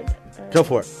weird. Go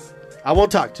for it. I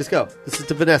won't talk. Just go. This is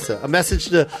to Vanessa.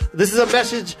 This is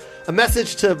a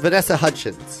message to Vanessa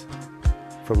Hudgens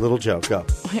from Little Joe. Go.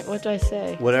 Wait, what do I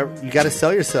say? Whatever. You got to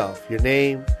sell yourself. Your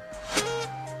name,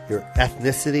 your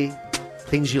ethnicity,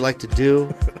 things you like to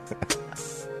do.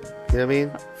 You know what I mean?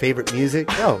 Favorite music.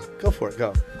 Go for it.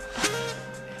 Go.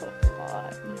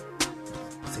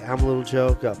 Say, I'm Little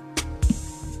Joe. Go.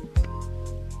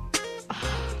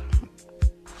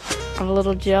 I'm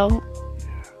Little Joe.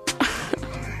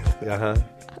 Uh-huh.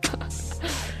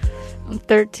 I'm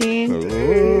 13.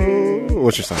 Ooh.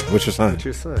 What's your sign? What's your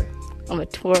sign? I'm a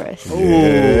Taurus.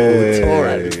 Ooh,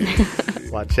 Taurus.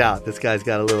 Watch out. This guy's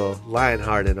got a little lion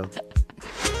heart in him.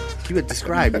 You would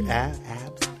describe your abs.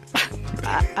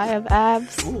 I have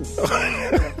abs.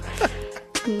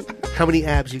 How many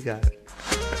abs you got?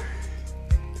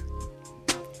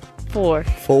 4.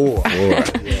 4. Yeah.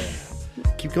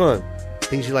 Keep going.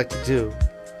 Things you like to do.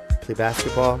 Play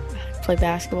basketball. Play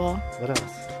basketball. What else?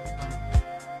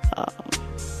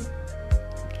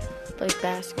 Play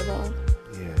basketball.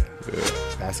 Yeah.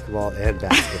 Basketball and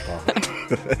basketball.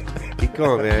 Keep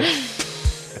going, man.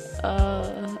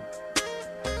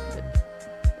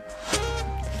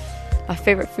 My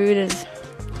favorite food is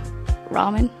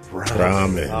ramen.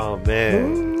 Oh, man.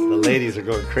 Ooh. The ladies are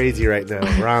going crazy right now.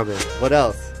 Ramen. What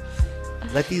else?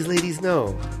 Let these ladies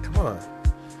know. Come on.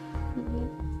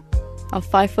 I'm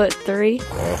 5'3".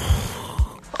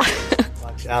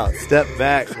 Watch out. Step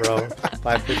back, bro.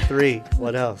 5'3".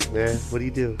 What else, man? What do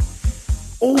you do?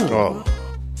 Oh.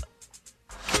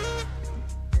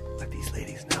 Let these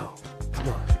ladies know. Come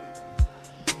on.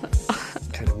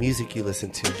 What kind of music you listen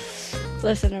to?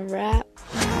 Listen to rap.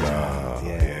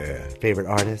 Yeah. Favorite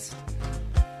artist?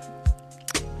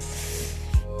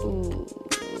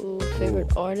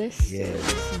 Favorite artist? Yeah.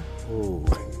 Ooh.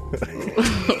 Oh,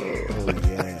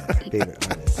 yeah. Favorite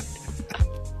artist?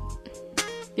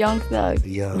 Young Thug.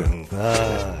 Young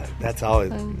Thug. That's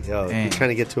always, you're trying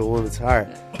to get to a woman's heart.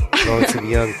 Going to the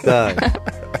Young Thug.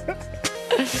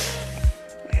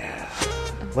 Yeah.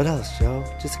 What else, Joe?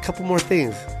 Just a couple more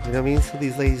things. You know what I mean? So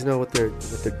these ladies know what they're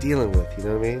dealing with. You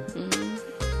know what I mean?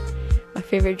 My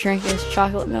favorite drink is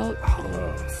chocolate milk.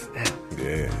 Oh, snap.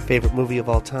 Yeah. Favorite movie of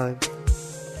all time?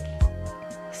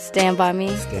 Stand By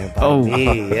Me. Stand By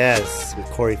Me, yes. With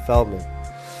Corey Feldman.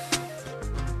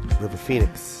 River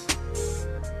Phoenix.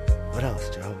 What else,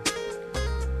 Joe?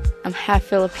 I'm half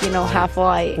Filipino, half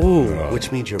white. Ooh,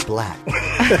 which means you're black.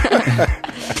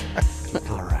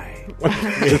 All right.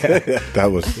 That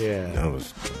was.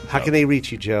 How can they reach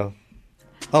you, Joe?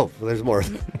 Oh, well, there's more.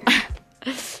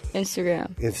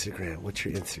 Instagram. What's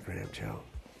your Instagram, Joe?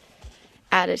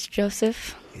 It's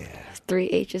Joseph. Yeah. 3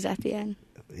 H's at the end.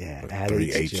 Yeah, with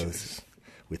 3 H's. Joseph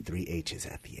with 3 H's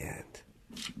at the end.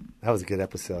 That was a good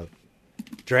episode.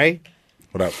 Dre?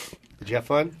 What up? Did you have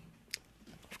fun?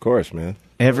 Of course, man.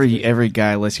 Every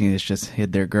guy listening to this just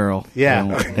hid their girl. Yeah.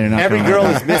 They're not Every girl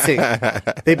is missing.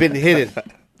 They've been hidden.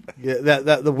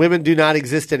 The women do not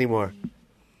exist anymore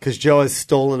because Joe has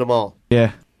stolen them all.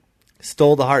 Yeah.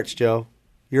 Stole the hearts, Joe.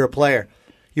 You're a player.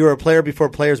 You were a player before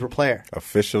players were player.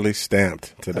 Officially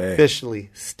stamped today.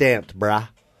 Officially stamped, brah.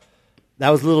 That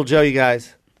was Little Joe, you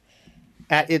guys.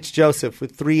 It's Joseph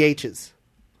with 3 H's.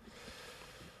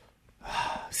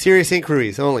 Serious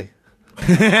inquiries only.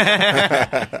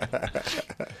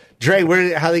 Dre,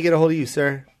 how do they get a hold of you,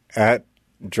 sir?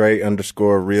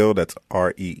 @Dre_real. That's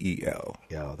REEL.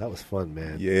 Yo, that was fun,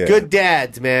 man. Yeah. Good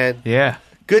dads, man. Yeah.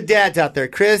 Good dads out there.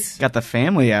 Chris? Got the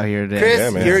family out here today. Chris, yeah,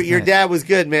 man. your dad was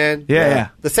good, man. Yeah.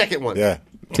 The second one. Yeah.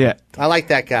 Yeah. I like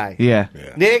that guy. Yeah.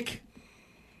 Nick,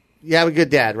 you have a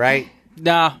good dad, right?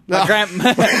 Nah, my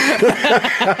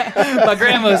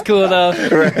grandma was cool though.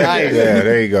 Nice. Yeah,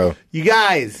 there you go. You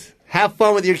guys, have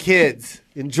fun with your kids.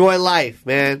 Enjoy life,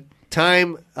 man.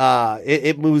 Time,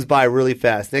 it moves by really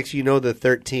fast. Next, you know, they're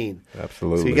 13.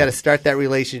 Absolutely. So you got to start that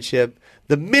relationship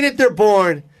the minute they're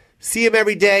born. See them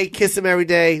every day, kiss them every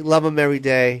day, love them every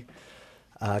day.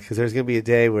 Because there's going to be a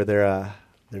day where they're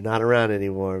not around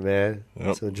anymore, man.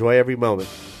 Yep. So enjoy every moment.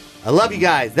 I love you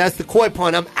guys. That's the Koy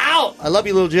Pond. I'm out. I love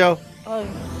you, Little Joe.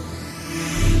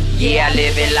 Yeah, I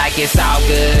live it like it's all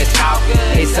good. It's all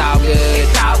good. It's all good.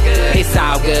 It's all good. It's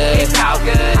all good. It's all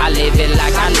good. I live it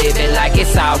like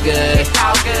it's all good. It's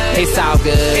all good. It's all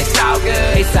good. It's all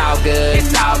good. It's all good.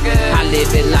 It's all good. I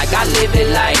live it like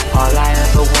all I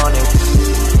ever want.